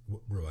 this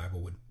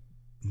revival would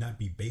not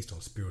be based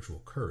on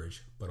spiritual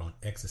courage, but on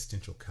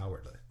existential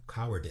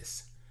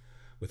cowardice.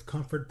 With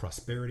comfort,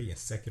 prosperity, and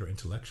secular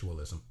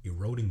intellectualism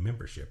eroding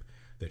membership,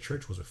 the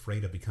church was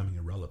afraid of becoming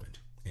irrelevant.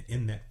 And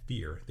in that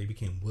fear, they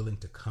became willing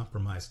to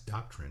compromise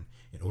doctrine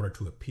in order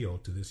to appeal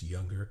to this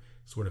younger,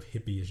 sort of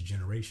hippie-ish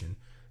generation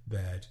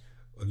that,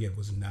 again,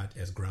 was not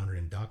as grounded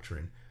in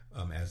doctrine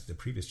as the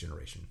previous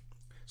generation.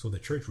 So the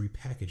church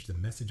repackaged the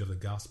message of the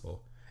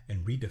gospel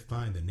and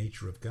redefined the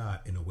nature of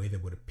God in a way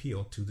that would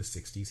appeal to the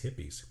 60s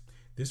hippies.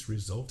 This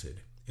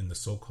resulted in the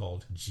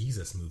so-called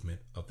Jesus movement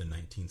of the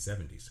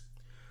 1970s,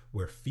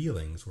 where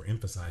feelings were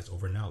emphasized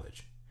over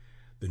knowledge.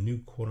 The new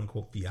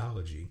quote-unquote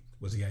theology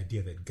was the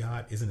idea that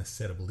God isn't a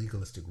set of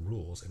legalistic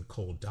rules and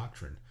cold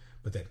doctrine,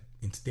 but that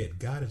instead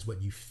God is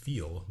what you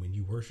feel when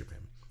you worship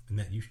him,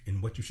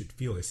 and what you should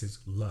feel is his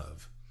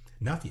love,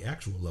 not the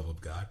actual love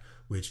of God,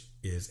 which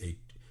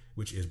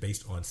is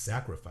based on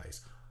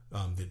sacrifice.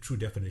 The true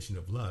definition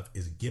of love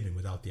is giving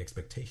without the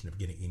expectation of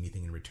getting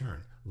anything in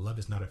return. Love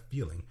is not a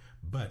feeling,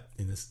 but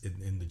in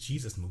the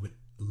Jesus movement,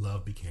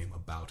 love became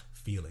about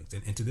feelings.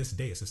 And to this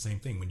day, it's the same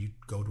thing. When you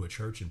go to a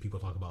church and people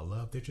talk about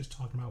love, they're just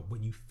talking about what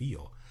you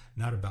feel,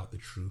 not about the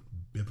true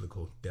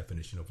biblical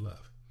definition of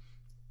love.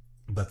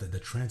 But the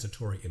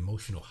transitory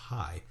emotional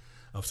high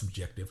of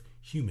subjective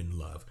human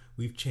love.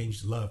 We've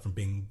changed love from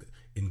being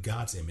in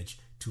God's image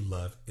to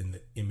love in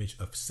the image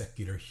of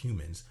secular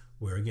humans,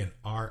 where again,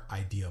 our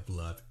idea of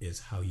love is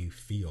how you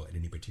feel at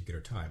any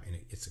particular time. And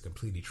it's a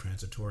completely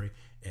transitory,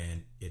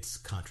 and it's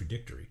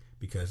contradictory,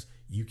 because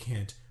you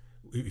can't,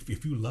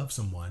 if you love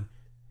someone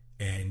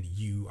and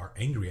you are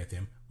angry at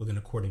them, well then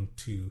according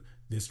to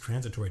this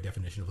transitory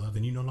definition of love,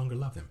 then you no longer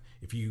love them.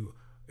 If you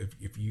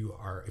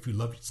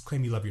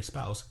claim you love your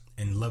spouse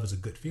and love is a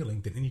good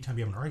feeling, then anytime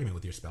you have an argument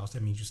with your spouse,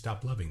 that means you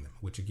stop loving them,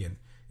 which again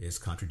is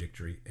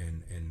contradictory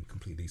and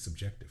completely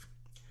subjective.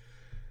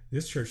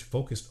 This church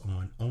focused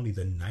on only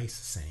the nice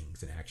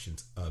sayings and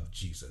actions of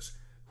Jesus,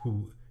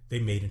 who they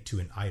made into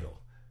an idol,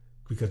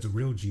 because the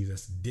real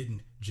Jesus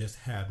didn't just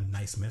have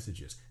nice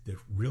messages. The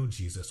real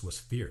Jesus was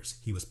fierce.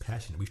 He was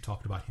passionate. We've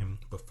talked about him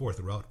before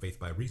throughout Faith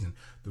by Reason.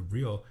 The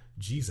real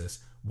Jesus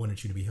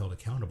wanted you to be held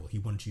accountable. He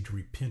wanted you to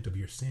repent of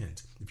your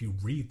sins. If you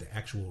read the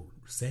actual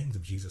sayings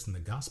of Jesus in the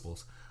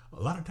Gospels,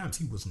 a lot of times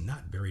he was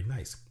not very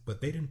nice, but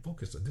they didn't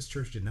focus. This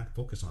church did not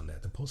focus on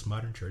that. The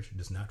postmodern church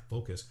does not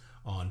focus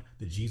on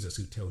the Jesus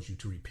who tells you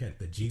to repent,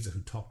 the Jesus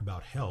who talked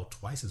about hell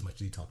twice as much as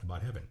he talked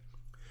about heaven.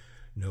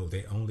 No,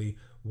 they only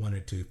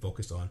wanted to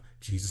focus on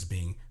Jesus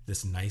being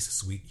this nice,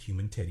 sweet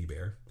human teddy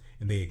bear,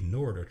 and they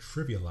ignored or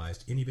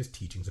trivialized any of his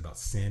teachings about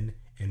sin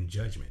and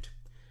judgment.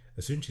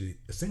 Essentially,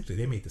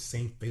 they made the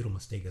same fatal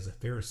mistake as the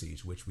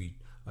Pharisees, which we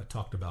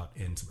talked about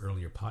in some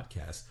earlier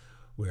podcasts,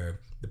 where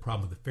the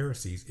problem with the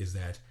Pharisees is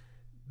that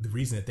the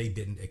reason that they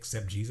didn't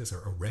accept Jesus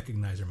or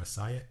recognize their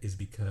Messiah is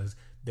because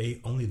they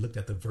only looked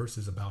at the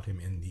verses about him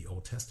in the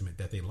Old Testament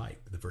that they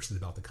liked, the verses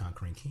about the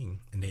conquering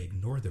king, and they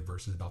ignored the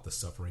verses about the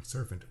suffering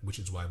servant, which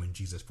is why when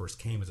Jesus first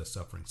came as a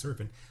suffering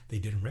servant, they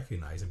didn't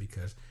recognize him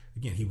because,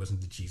 again, he wasn't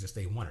the Jesus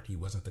they wanted. He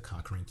wasn't the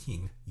conquering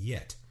king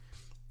yet.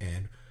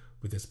 And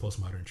with this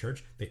postmodern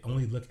church, they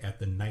only look at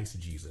the nice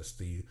Jesus,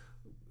 the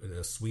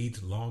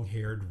sweet,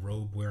 long-haired,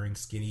 robe-wearing,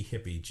 skinny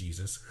hippie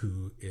Jesus,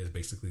 who is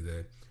basically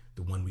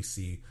the one we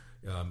see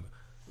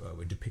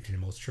depicted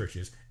in most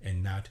churches,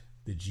 and not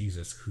the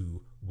Jesus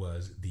who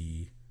was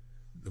the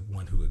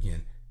one who,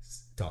 again,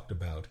 talked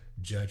about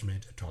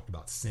judgment, talked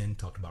about sin,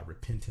 talked about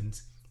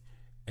repentance,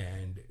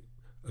 and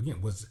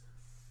again was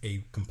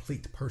a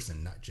complete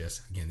person, not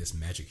just, again, this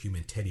magic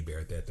human teddy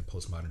bear that the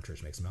postmodern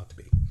church makes him out to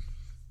be.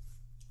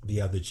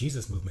 The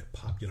Jesus movement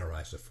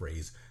popularized the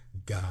phrase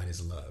 "God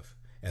is love"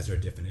 as their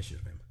definition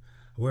of him.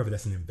 However,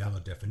 that's an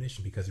invalid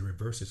definition because it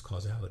reverses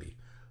causality.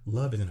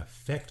 Love is an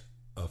effect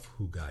of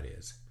who God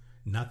is,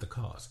 not the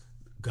cause.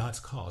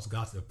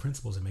 The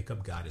principles that make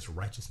up God is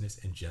righteousness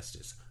and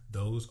justice.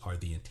 Those are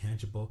the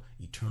intangible,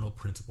 eternal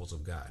principles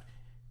of God.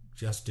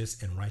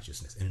 justice, and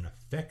righteousness. And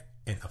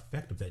an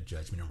effect of that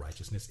judgment and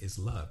righteousness is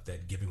love,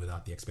 that giving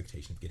without the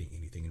expectation of getting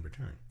anything in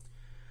return.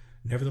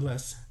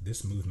 Nevertheless,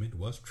 this movement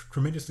was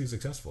tremendously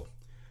successful.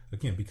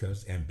 Again,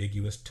 because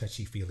ambiguous,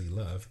 touchy-feely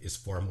love is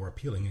far more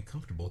appealing and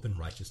comfortable than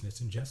righteousness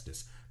and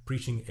justice.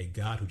 Preaching a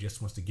God who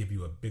just wants to give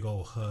you a big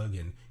old hug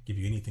and give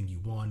you anything you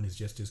want is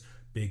just his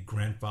big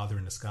grandfather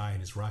in the sky in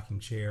his rocking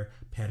chair,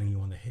 patting you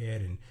on the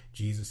head, and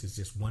Jesus is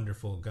this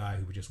wonderful guy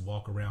who would just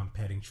walk around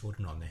patting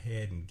children on the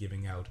head and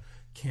giving out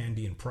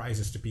candy and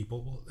prizes to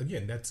people. Well,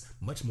 again, that's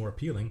much more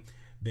appealing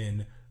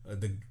than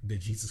the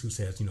Jesus who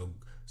says,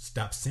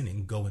 stop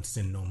sinning, go and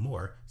sin no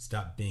more,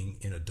 stop being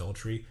in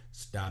adultery,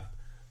 stop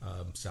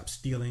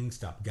stealing,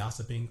 stop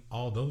gossiping,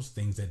 all those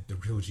things that the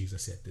real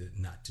Jesus said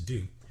not to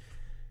do.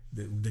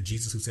 The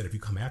Jesus who said, if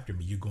you come after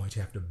me, you're going to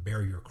have to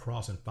bear your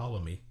cross and follow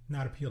me,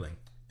 not appealing.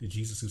 The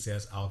Jesus who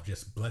says, I'll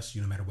just bless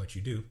you no matter what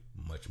you do,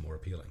 much more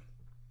appealing.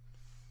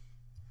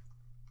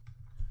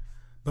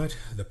 But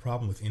the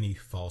problem with any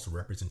false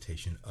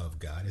representation of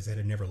God is that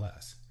it never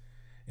lasts.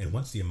 And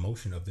once the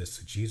emotion of this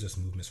Jesus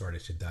movement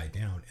started to die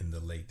down in the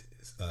late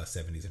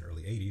 70s and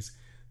early 80s,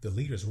 the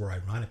leaders were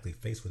ironically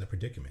faced with a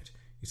predicament.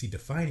 You see,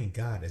 defining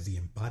God as the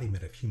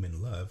embodiment of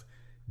human love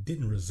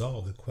didn't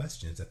resolve the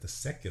questions that the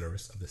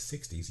secularists of the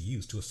 60s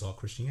used to assault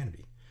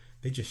Christianity.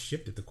 They just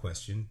shifted the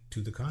question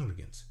to the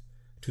congregants.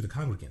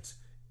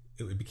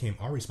 It became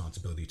our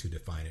responsibility to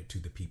define it to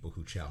the people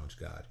who challenge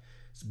God.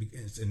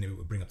 And it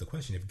would bring up the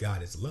question, if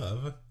God is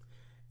love,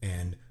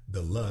 and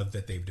the love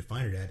that they've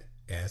defined it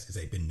as is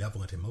a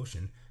benevolent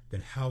emotion,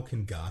 then how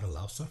can God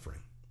allow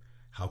suffering?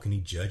 How can he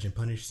judge and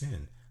punish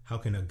sin? How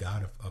can a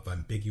God of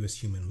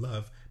ambiguous human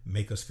love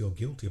make us feel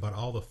guilty about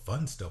all the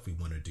fun stuff we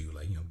want to do,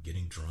 like,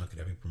 getting drunk and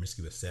having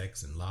promiscuous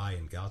sex and lie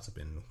and gossip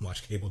and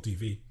watch cable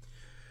TV?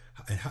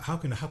 And how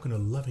can a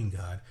loving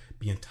God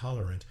be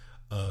intolerant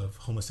of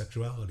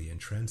homosexuality and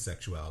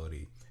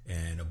transsexuality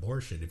and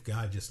abortion? If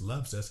God just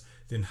loves us,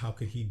 then how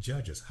can he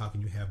judge us? How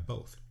can you have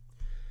both?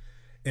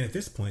 And at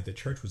this point, the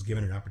church was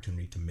given an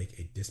opportunity to make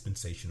a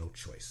dispensational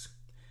choice.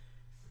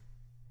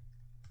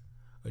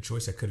 A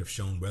choice that could have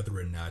shown whether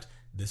or not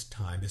this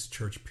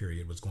church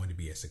period was going to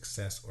be a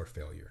success or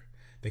failure.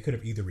 They could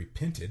have either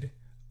repented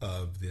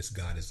of this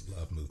God is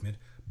love movement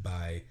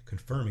by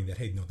confirming that,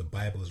 hey, the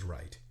Bible is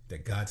right,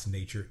 that God's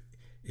nature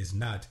is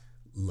not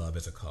love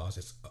as a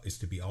cause, it's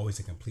to be always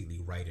and completely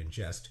right and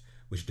just,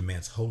 which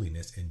demands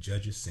holiness and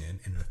judges sin,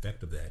 and an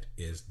effect of that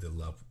is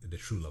the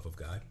true love of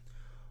God.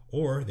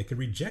 Or they could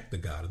reject the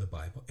God of the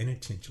Bible and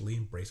intentionally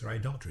embrace their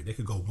idolatry. They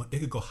could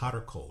go hot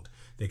or cold.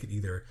 They could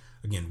either,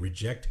 again,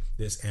 reject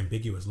this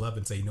ambiguous love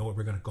and say, you know what,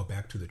 we're going to go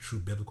back to the true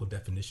biblical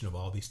definition of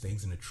all these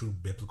things and the true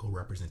biblical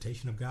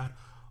representation of God.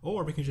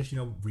 Or we can just,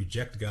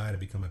 reject God and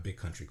become a big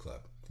country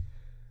club.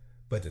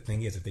 But the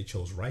thing is, if they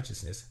chose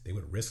righteousness, they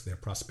would risk their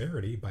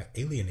prosperity by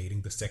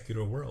alienating the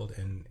secular world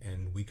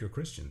and weaker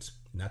Christians.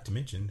 Not to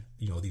mention,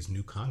 these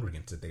new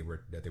congregants that they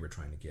were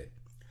trying to get.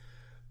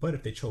 But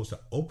if they chose to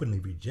openly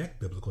reject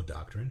biblical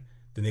doctrine,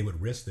 then they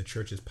would risk the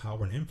church's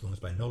power and influence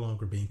by no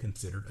longer being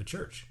considered a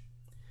church.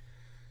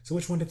 So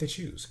which one did they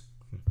choose?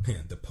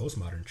 The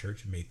postmodern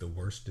church made the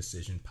worst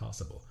decision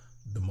possible,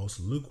 the most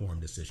lukewarm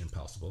decision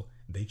possible.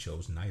 They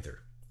chose neither.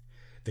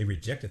 They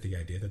rejected the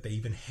idea that they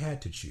even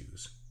had to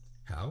choose.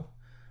 How?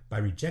 By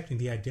rejecting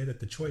the idea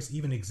that the choice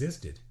even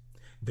existed.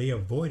 They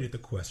avoided the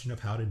question of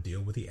how to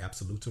deal with the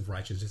absolutes of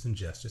righteousness and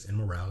justice and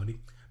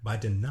morality by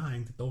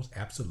denying that those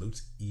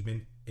absolutes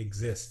even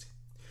exist.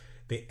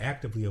 They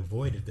actively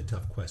avoided the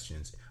tough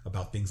questions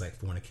about things like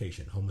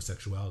fornication,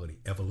 homosexuality,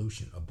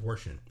 evolution,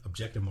 abortion,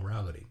 objective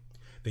morality.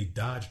 They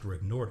dodged or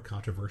ignored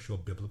controversial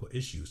biblical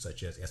issues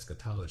such as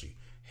eschatology,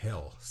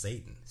 hell,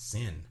 Satan,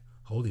 sin,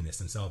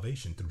 holiness, and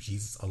salvation through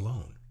Jesus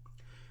alone.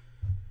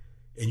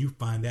 And you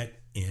find that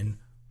in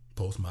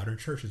postmodern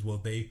churches. Well,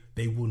 they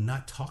will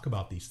not talk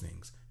about these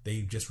things.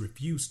 They just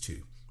refuse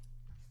to.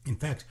 In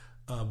fact,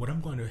 what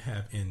I'm going to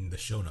have in the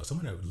show notes, I'm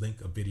going to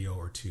link a video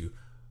or two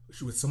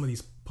with some of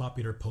these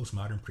popular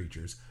postmodern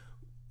preachers,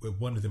 with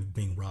one of them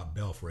being Rob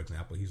Bell, for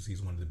example.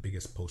 He's one of the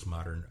biggest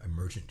postmodern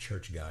emergent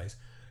church guys.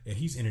 And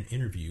he's in an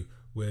interview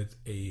with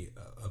a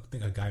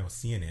guy on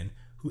CNN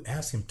who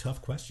asked him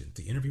tough questions.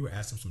 The interviewer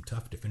asked him some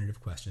tough, definitive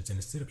questions, and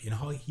instead of,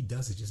 all he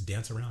does is just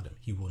dance around them.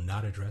 He will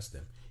not address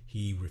them.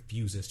 He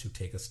refuses to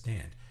take a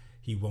stand.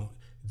 He won't.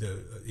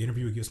 The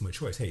interviewer gives him a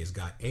choice. Hey, is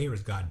God A or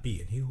is God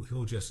B? And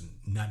he'll just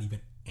not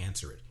even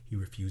answer it. He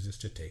refuses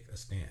to take a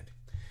stand.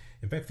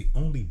 In fact, the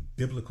only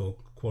biblical,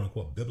 quote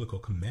unquote, biblical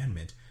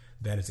commandment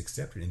that is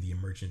accepted in the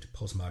emergent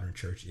postmodern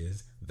church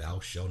is thou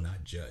shalt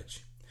not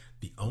judge.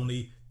 The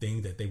only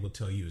thing that they will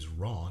tell you is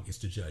wrong is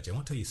to judge. They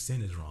won't tell you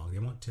sin is wrong. They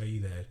won't tell you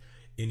that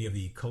any of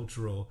the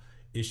cultural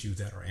issues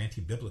that are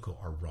anti-biblical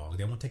are wrong.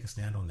 They won't take a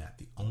stand on that.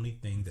 The only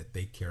thing that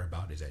they care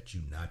about is that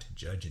you not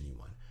judge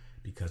anyone.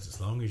 Because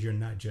as long as you're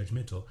not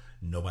judgmental,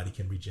 nobody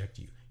can reject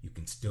you. You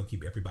can still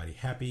keep everybody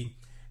happy,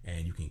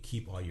 and you can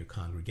keep all your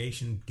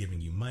congregation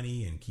giving you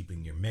money and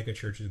keeping your mega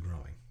churches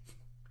growing.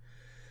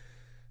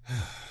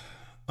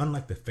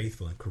 Unlike the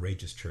faithful and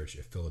courageous church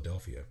of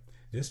Philadelphia,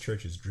 this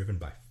church is driven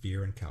by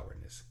fear and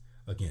cowardness.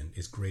 Again,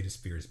 its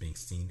greatest fear is being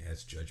seen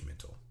as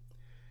judgmental.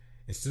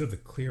 Instead of the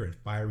clear and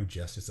fiery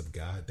justice of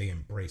God, they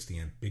embrace the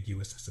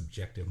ambiguous,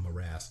 subjective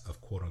morass of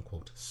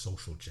quote-unquote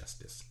social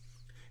justice.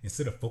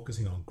 Instead of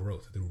focusing on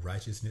growth through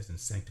righteousness and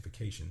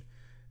sanctification,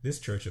 this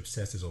church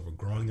obsesses over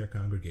growing their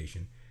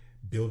congregation,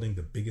 building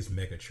the biggest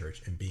mega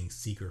church, and being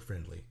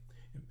seeker-friendly.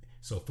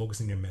 So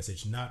focusing their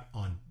message not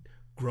on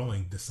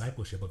growing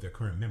discipleship of their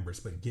current members,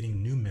 but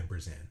getting new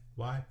members in.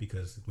 Why?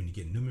 Because when you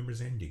get new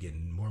members in, you get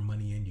more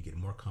money in, you get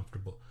more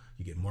comfortable,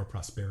 you get more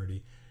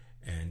prosperity,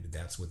 and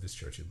that's what this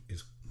church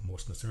is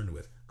most concerned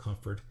with: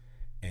 comfort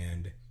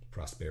and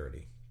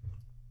prosperity.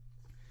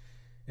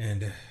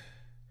 And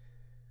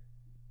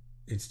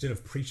instead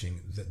of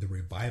preaching the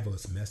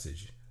revivalist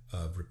message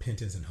of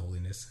repentance and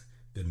holiness,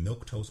 the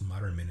milquetoast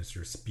modern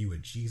ministers spew a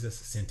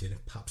Jesus-scented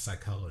pop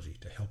psychology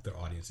to help their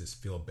audiences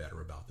feel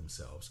better about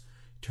themselves.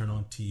 Turn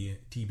on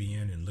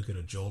TBN and look at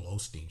a Joel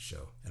Osteen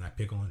show. And I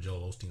pick on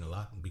Joel Osteen a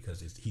lot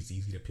because he's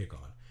easy to pick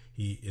on.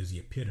 He is the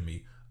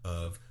epitome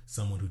of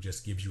someone who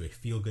just gives you a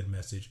feel-good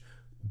message,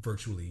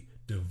 virtually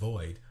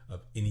devoid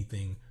of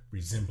anything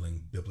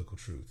resembling biblical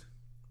truth.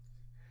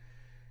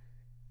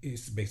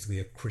 It's basically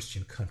a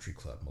Christian country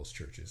club, most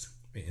churches.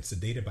 It's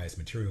sedated by its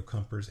material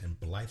comforts and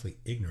blithely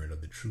ignorant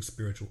of its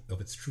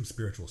true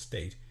spiritual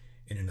state,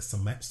 and in a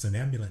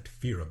somnambulant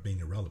fear of being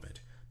irrelevant.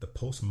 The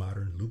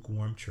postmodern,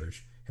 lukewarm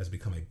church has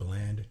become a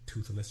bland,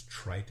 toothless,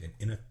 trite,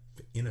 and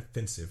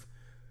inoffensive,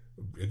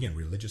 again,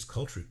 religious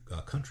country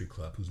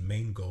club whose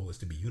main goal is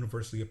to be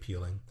universally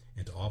appealing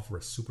and to offer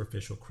a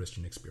superficial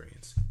Christian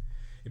experience.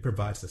 It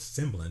provides the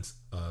semblance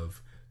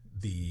of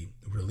the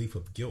relief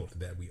of guilt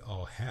that we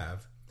all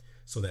have,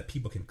 so that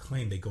people can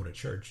claim they go to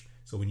church.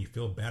 So when you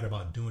feel bad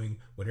about doing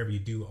whatever you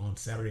do on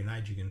Saturday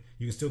night, you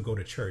can still go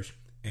to church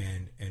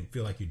and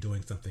feel like you're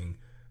doing something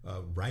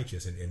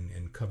righteous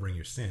and covering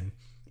your sin,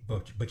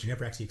 but you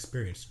never actually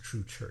experienced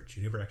true church.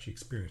 You never actually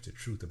experienced the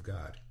truth of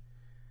God.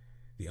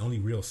 The only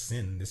real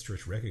sin this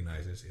church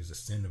recognizes is the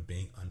sin of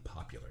being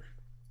unpopular.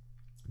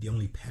 The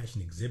only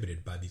passion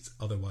exhibited by these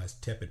otherwise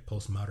tepid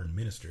postmodern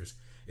ministers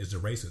is the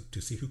race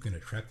to see who can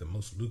attract the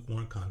most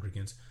lukewarm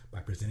congregants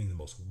by presenting the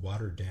most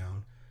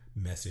watered-down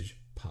message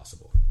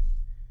possible.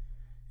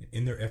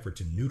 In their effort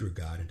to neuter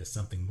God into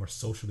something more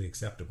socially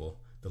acceptable,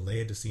 the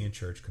Laodicean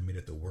church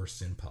committed the worst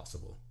sin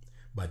possible.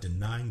 By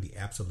denying the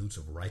absolutes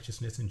of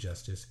righteousness and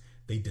justice,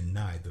 they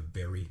deny the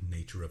very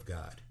nature of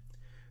God.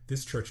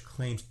 This church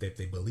claims that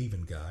they believe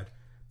in God,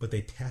 but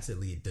they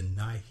tacitly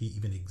deny he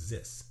even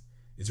exists.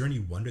 Is there any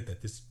wonder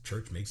that this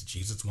church makes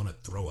Jesus want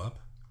to throw up?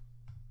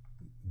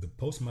 The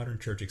postmodern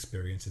church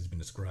experience has been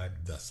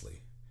described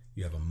thusly.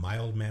 You have a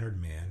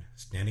mild-mannered man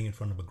standing in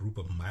front of a group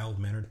of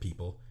mild-mannered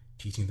people,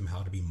 teaching them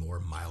how to be more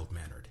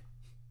mild-mannered.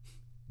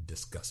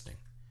 Disgusting.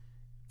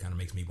 Kind of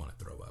makes me want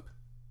to throw up.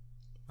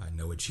 I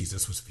know what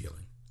Jesus was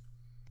feeling.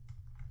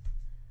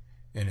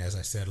 And as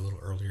I said a little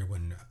earlier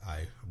when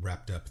I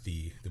wrapped up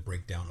the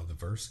breakdown of the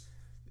verse,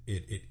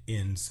 it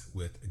ends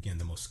with, again,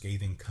 the most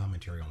scathing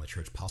commentary on the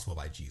church possible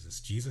by Jesus.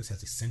 Jesus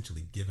has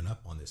essentially given up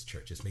on this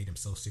church. It's made him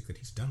so sick that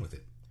he's done with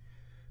it.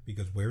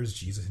 Because where is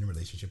Jesus in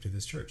relationship to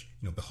this church?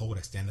 Behold,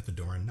 I stand at the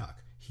door and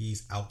knock.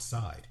 He's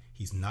outside.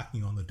 He's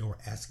knocking on the door,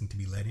 asking to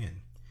be let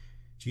in.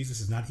 Jesus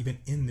is not even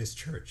in this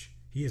church.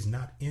 He is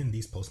not in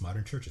these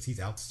postmodern churches. He's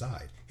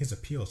outside. His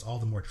appeal is all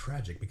the more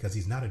tragic because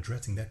he's not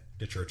addressing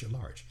the church at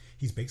large.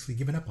 He's basically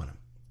given up on him.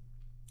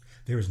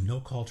 There is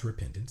no call to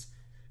repentance.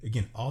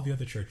 Again, all the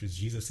other churches,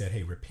 Jesus said,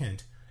 hey,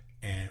 repent,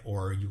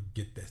 or you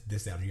get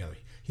this, that, or the other.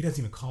 He doesn't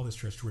even call this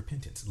church to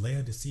repentance.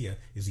 Laodicea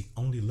is the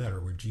only letter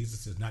where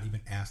Jesus does not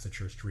even ask the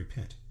church to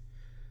repent.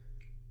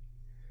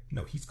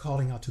 No, he's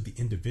calling out to the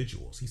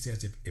individuals. He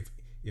says,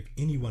 if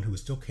anyone who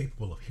is still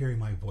capable of hearing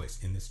my voice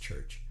in this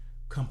church,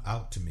 come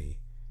out to me,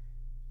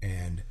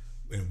 and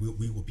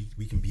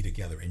we can be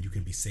together, and you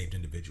can be saved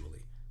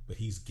individually. But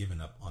he's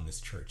given up on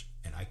this church,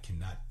 and I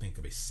cannot think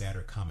of a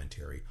sadder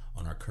commentary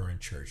on our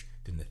current church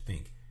than to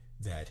think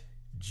that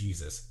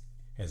Jesus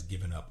has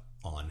given up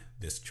on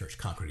this church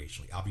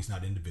congregationally. Obviously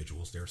not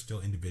individuals. There are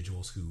still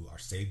individuals who are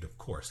saved, of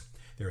course.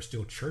 There are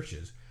still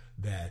churches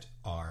that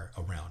are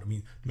around. I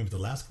mean, remember, the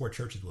last four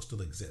churches will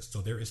still exist. So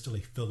there is still a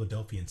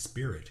Philadelphian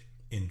spirit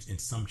in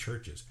some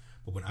churches.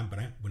 But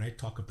when I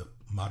talk of the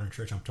modern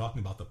church, I'm talking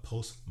about the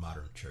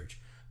postmodern church,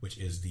 which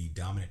is the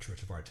dominant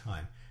church of our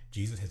time.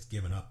 Jesus has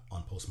given up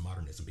on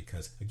postmodernism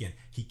because, again,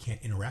 he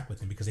can't interact with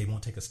them because they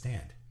won't take a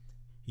stand.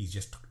 He's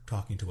just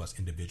talking to us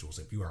individuals.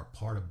 If you are a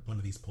part of one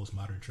of these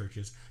postmodern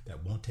churches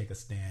that won't take a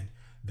stand,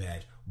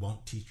 that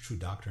won't teach true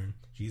doctrine,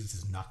 Jesus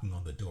is knocking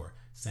on the door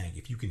saying,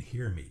 if you can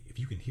hear me, if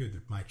you can hear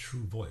my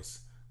true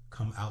voice,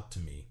 come out to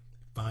me.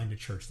 Find a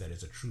church that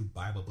is a true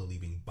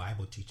Bible-believing,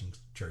 Bible-teaching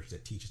church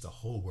that teaches the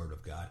whole Word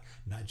of God,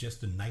 not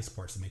just the nice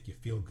parts that make you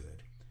feel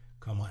good.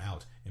 Come on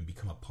out and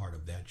become a part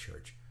of that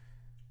church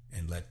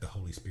and let the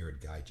Holy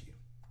Spirit guide you.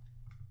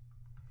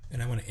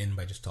 And I want to end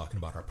by just talking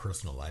about our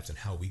personal lives and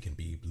how we can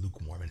be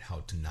lukewarm and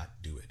how to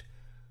not do it.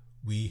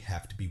 we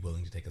have to be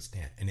willing to take a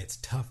stand. And it's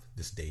tough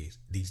these days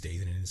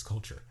and in this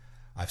culture.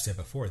 I've said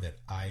before that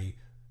I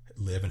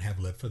live and have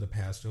lived for the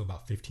past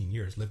about 15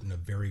 years, lived in a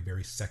very,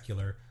 very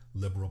secular,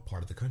 liberal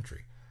part of the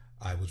country.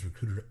 I was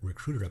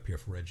recruited up here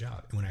for a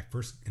job. And when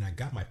I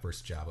got my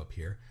first job up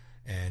here,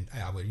 and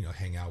I would,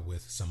 hang out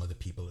with some of the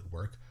people at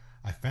work,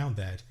 I found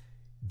that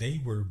they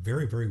were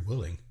very, very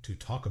willing to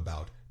talk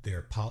about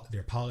their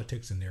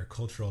politics and their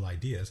cultural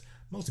ideas,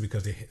 mostly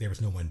because there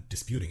was no one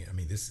disputing it. I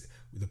mean,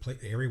 the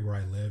area where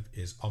I live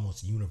is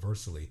almost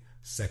universally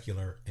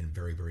secular and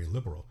very, very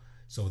liberal.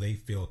 So they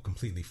feel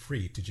completely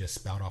free to just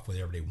spout off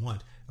whatever they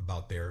want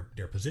about their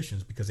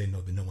positions, because they know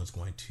that no one's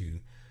going to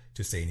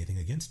say anything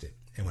against it.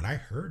 And when I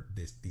heard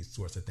these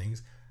sorts of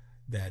things,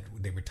 that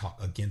they would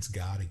talk against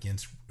God,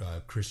 against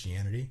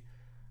Christianity,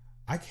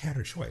 I had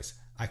a choice.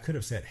 I could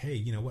have said, hey,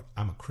 you know what?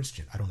 I'm a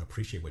Christian. I don't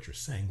appreciate what you're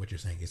saying. What you're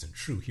saying isn't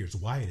true. Here's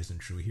why it isn't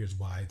true. Here's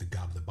why the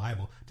God of the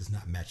Bible does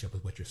not match up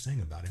with what you're saying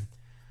about him.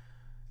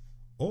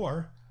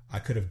 Or I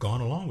could have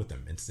gone along with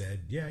them and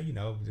said, yeah,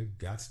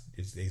 God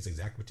is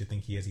exactly what you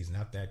think he is. It's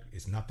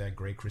not that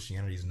great.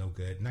 Christianity is no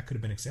good. And that could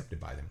have been accepted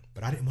by them.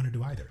 But I didn't want to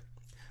do either.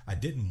 I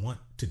didn't want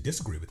to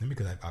disagree with them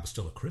because I was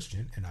still a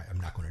Christian, and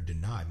I'm not going to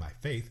deny my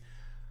faith.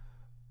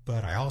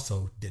 But I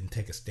also didn't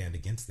take a stand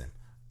against them.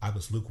 I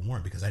was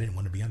lukewarm because I didn't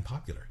want to be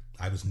unpopular.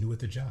 I was new at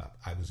the job.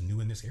 I was new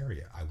in this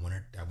area. I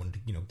wanted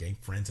to, gain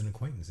friends and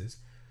acquaintances.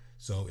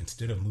 So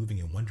instead of moving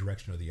in one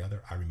direction or the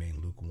other, I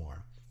remained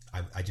lukewarm.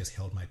 I just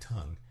held my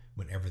tongue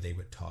whenever they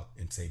would talk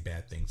and say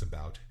bad things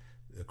about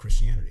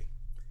Christianity.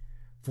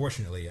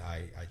 Fortunately,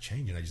 I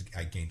changed, and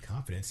I gained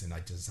confidence, and I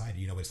decided,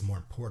 it's more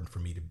important for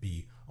me to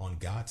be on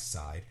God's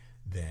side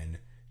than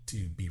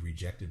to be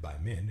rejected by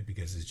men,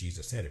 because as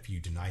Jesus said, if you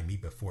deny me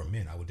before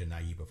men, I will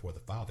deny you before the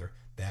Father.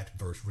 That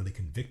verse really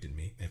convicted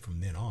me. And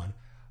from then on,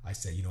 I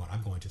said,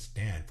 I'm going to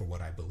stand for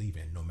what I believe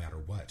in no matter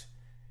what.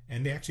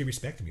 And they actually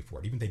respected me for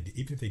it. Even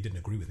if they didn't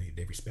agree with me,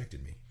 they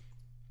respected me.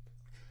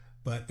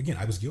 But again,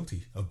 I was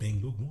guilty of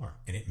being lukewarm,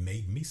 and it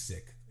made me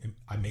sick.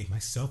 I made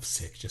myself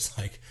sick, just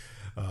like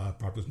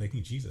probably was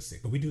making Jesus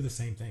sick. But we do the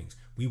same things.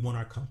 We want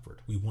our comfort.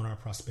 We want our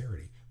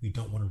prosperity. We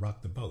don't want to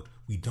rock the boat.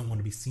 We don't want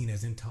to be seen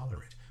as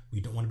intolerant. We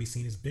don't want to be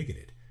seen as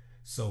bigoted.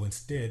 So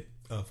instead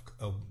of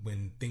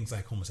when things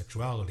like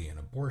homosexuality and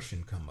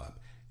abortion come up,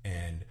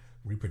 and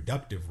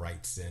reproductive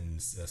rights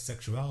and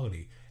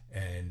sexuality,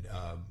 and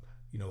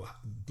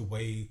the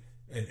way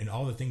and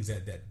all the things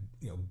that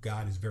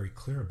God is very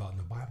clear about in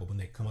the Bible, when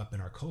they come up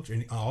in our culture,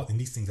 and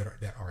these things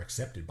that are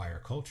accepted by our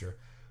culture,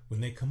 when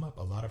they come up,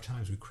 a lot of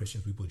times we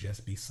Christians, we will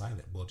just be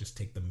silent. We'll just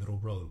take the middle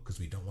road because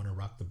we don't want to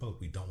rock the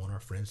boat. We don't want our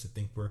friends to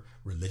think we're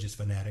religious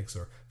fanatics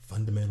or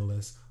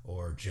fundamentalists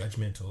or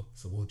judgmental,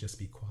 so we'll just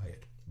be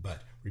quiet.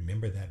 But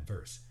remember that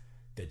verse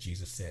that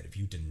Jesus said, if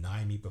you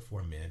deny me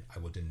before men, I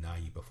will deny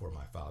you before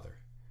my Father.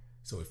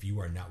 So if you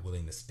are not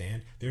willing to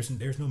stand, there's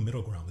no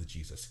middle ground with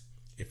Jesus.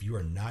 If you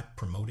are not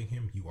promoting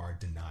him, you are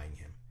denying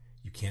him.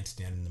 You can't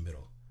stand in the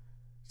middle.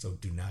 So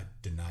do not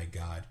deny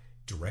God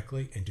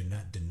directly, and do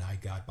not deny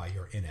God by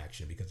your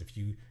inaction, because if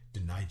you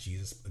deny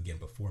Jesus again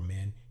before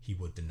men, he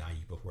will deny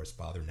you before his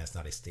Father, and that's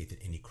not a state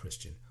that any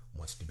Christian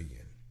wants to be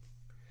in.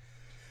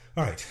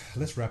 All right,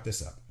 let's wrap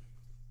this up.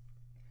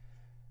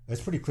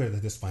 It's pretty clear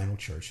that this final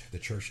church, the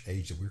church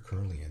age that we're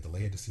currently in, the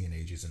Laodicean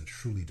age, is in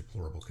truly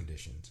deplorable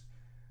conditions.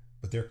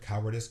 But their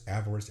cowardice,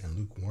 avarice, and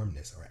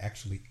lukewarmness are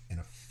actually an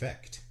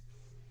effect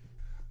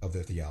of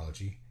their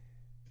theology.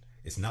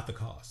 It's not the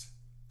cause.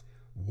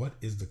 What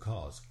is the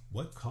cause?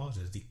 What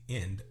causes the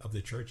end of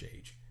the church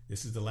age?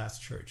 This is the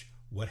last church.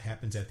 What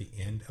happens at the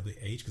end of the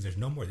age? Because there's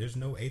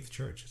no eighth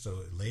church. So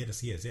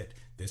Laodicea is it.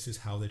 This is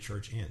how the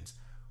church ends.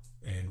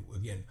 And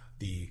again,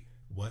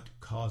 what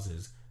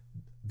causes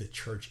the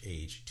church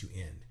age to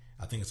end?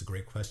 I think it's a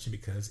great question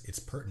because it's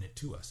pertinent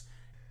to us.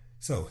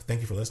 So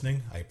thank you for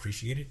listening. I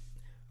appreciate it.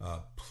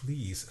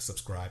 Please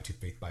subscribe to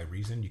Faith by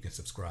Reason. You can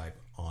subscribe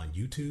on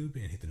YouTube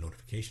and hit the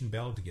notification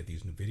bell to get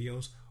these new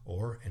videos.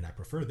 And I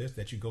prefer this,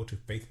 that you go to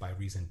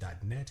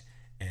faithbyreason.net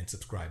and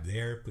subscribe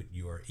there. Put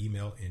your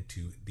email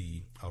into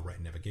the right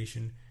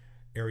navigation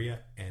area,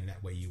 and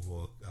that way you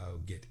will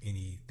get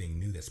anything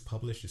new that's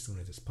published as soon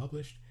as it's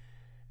published.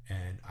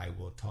 And I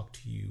will talk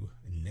to you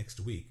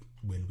next week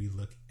when we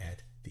look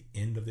at the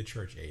end of the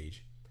church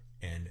age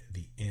and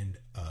the end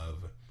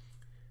of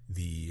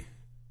the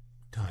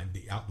time,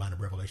 the outline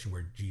of Revelation,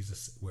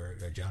 where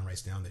John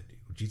writes down that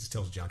Jesus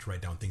tells John to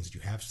write down things that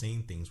you have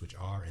seen, things which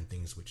are, and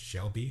things which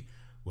shall be.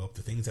 Well,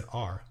 the things that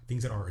are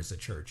is the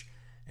church.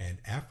 And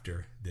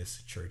after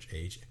this church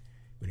age,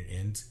 when it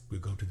ends, we'll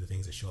go to the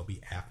things that shall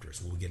be after.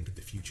 So we'll get into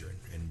the future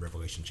in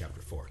Revelation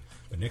chapter 4.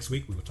 But next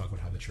week, we will talk about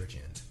how the church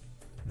ends.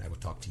 And I will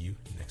talk to you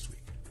next week.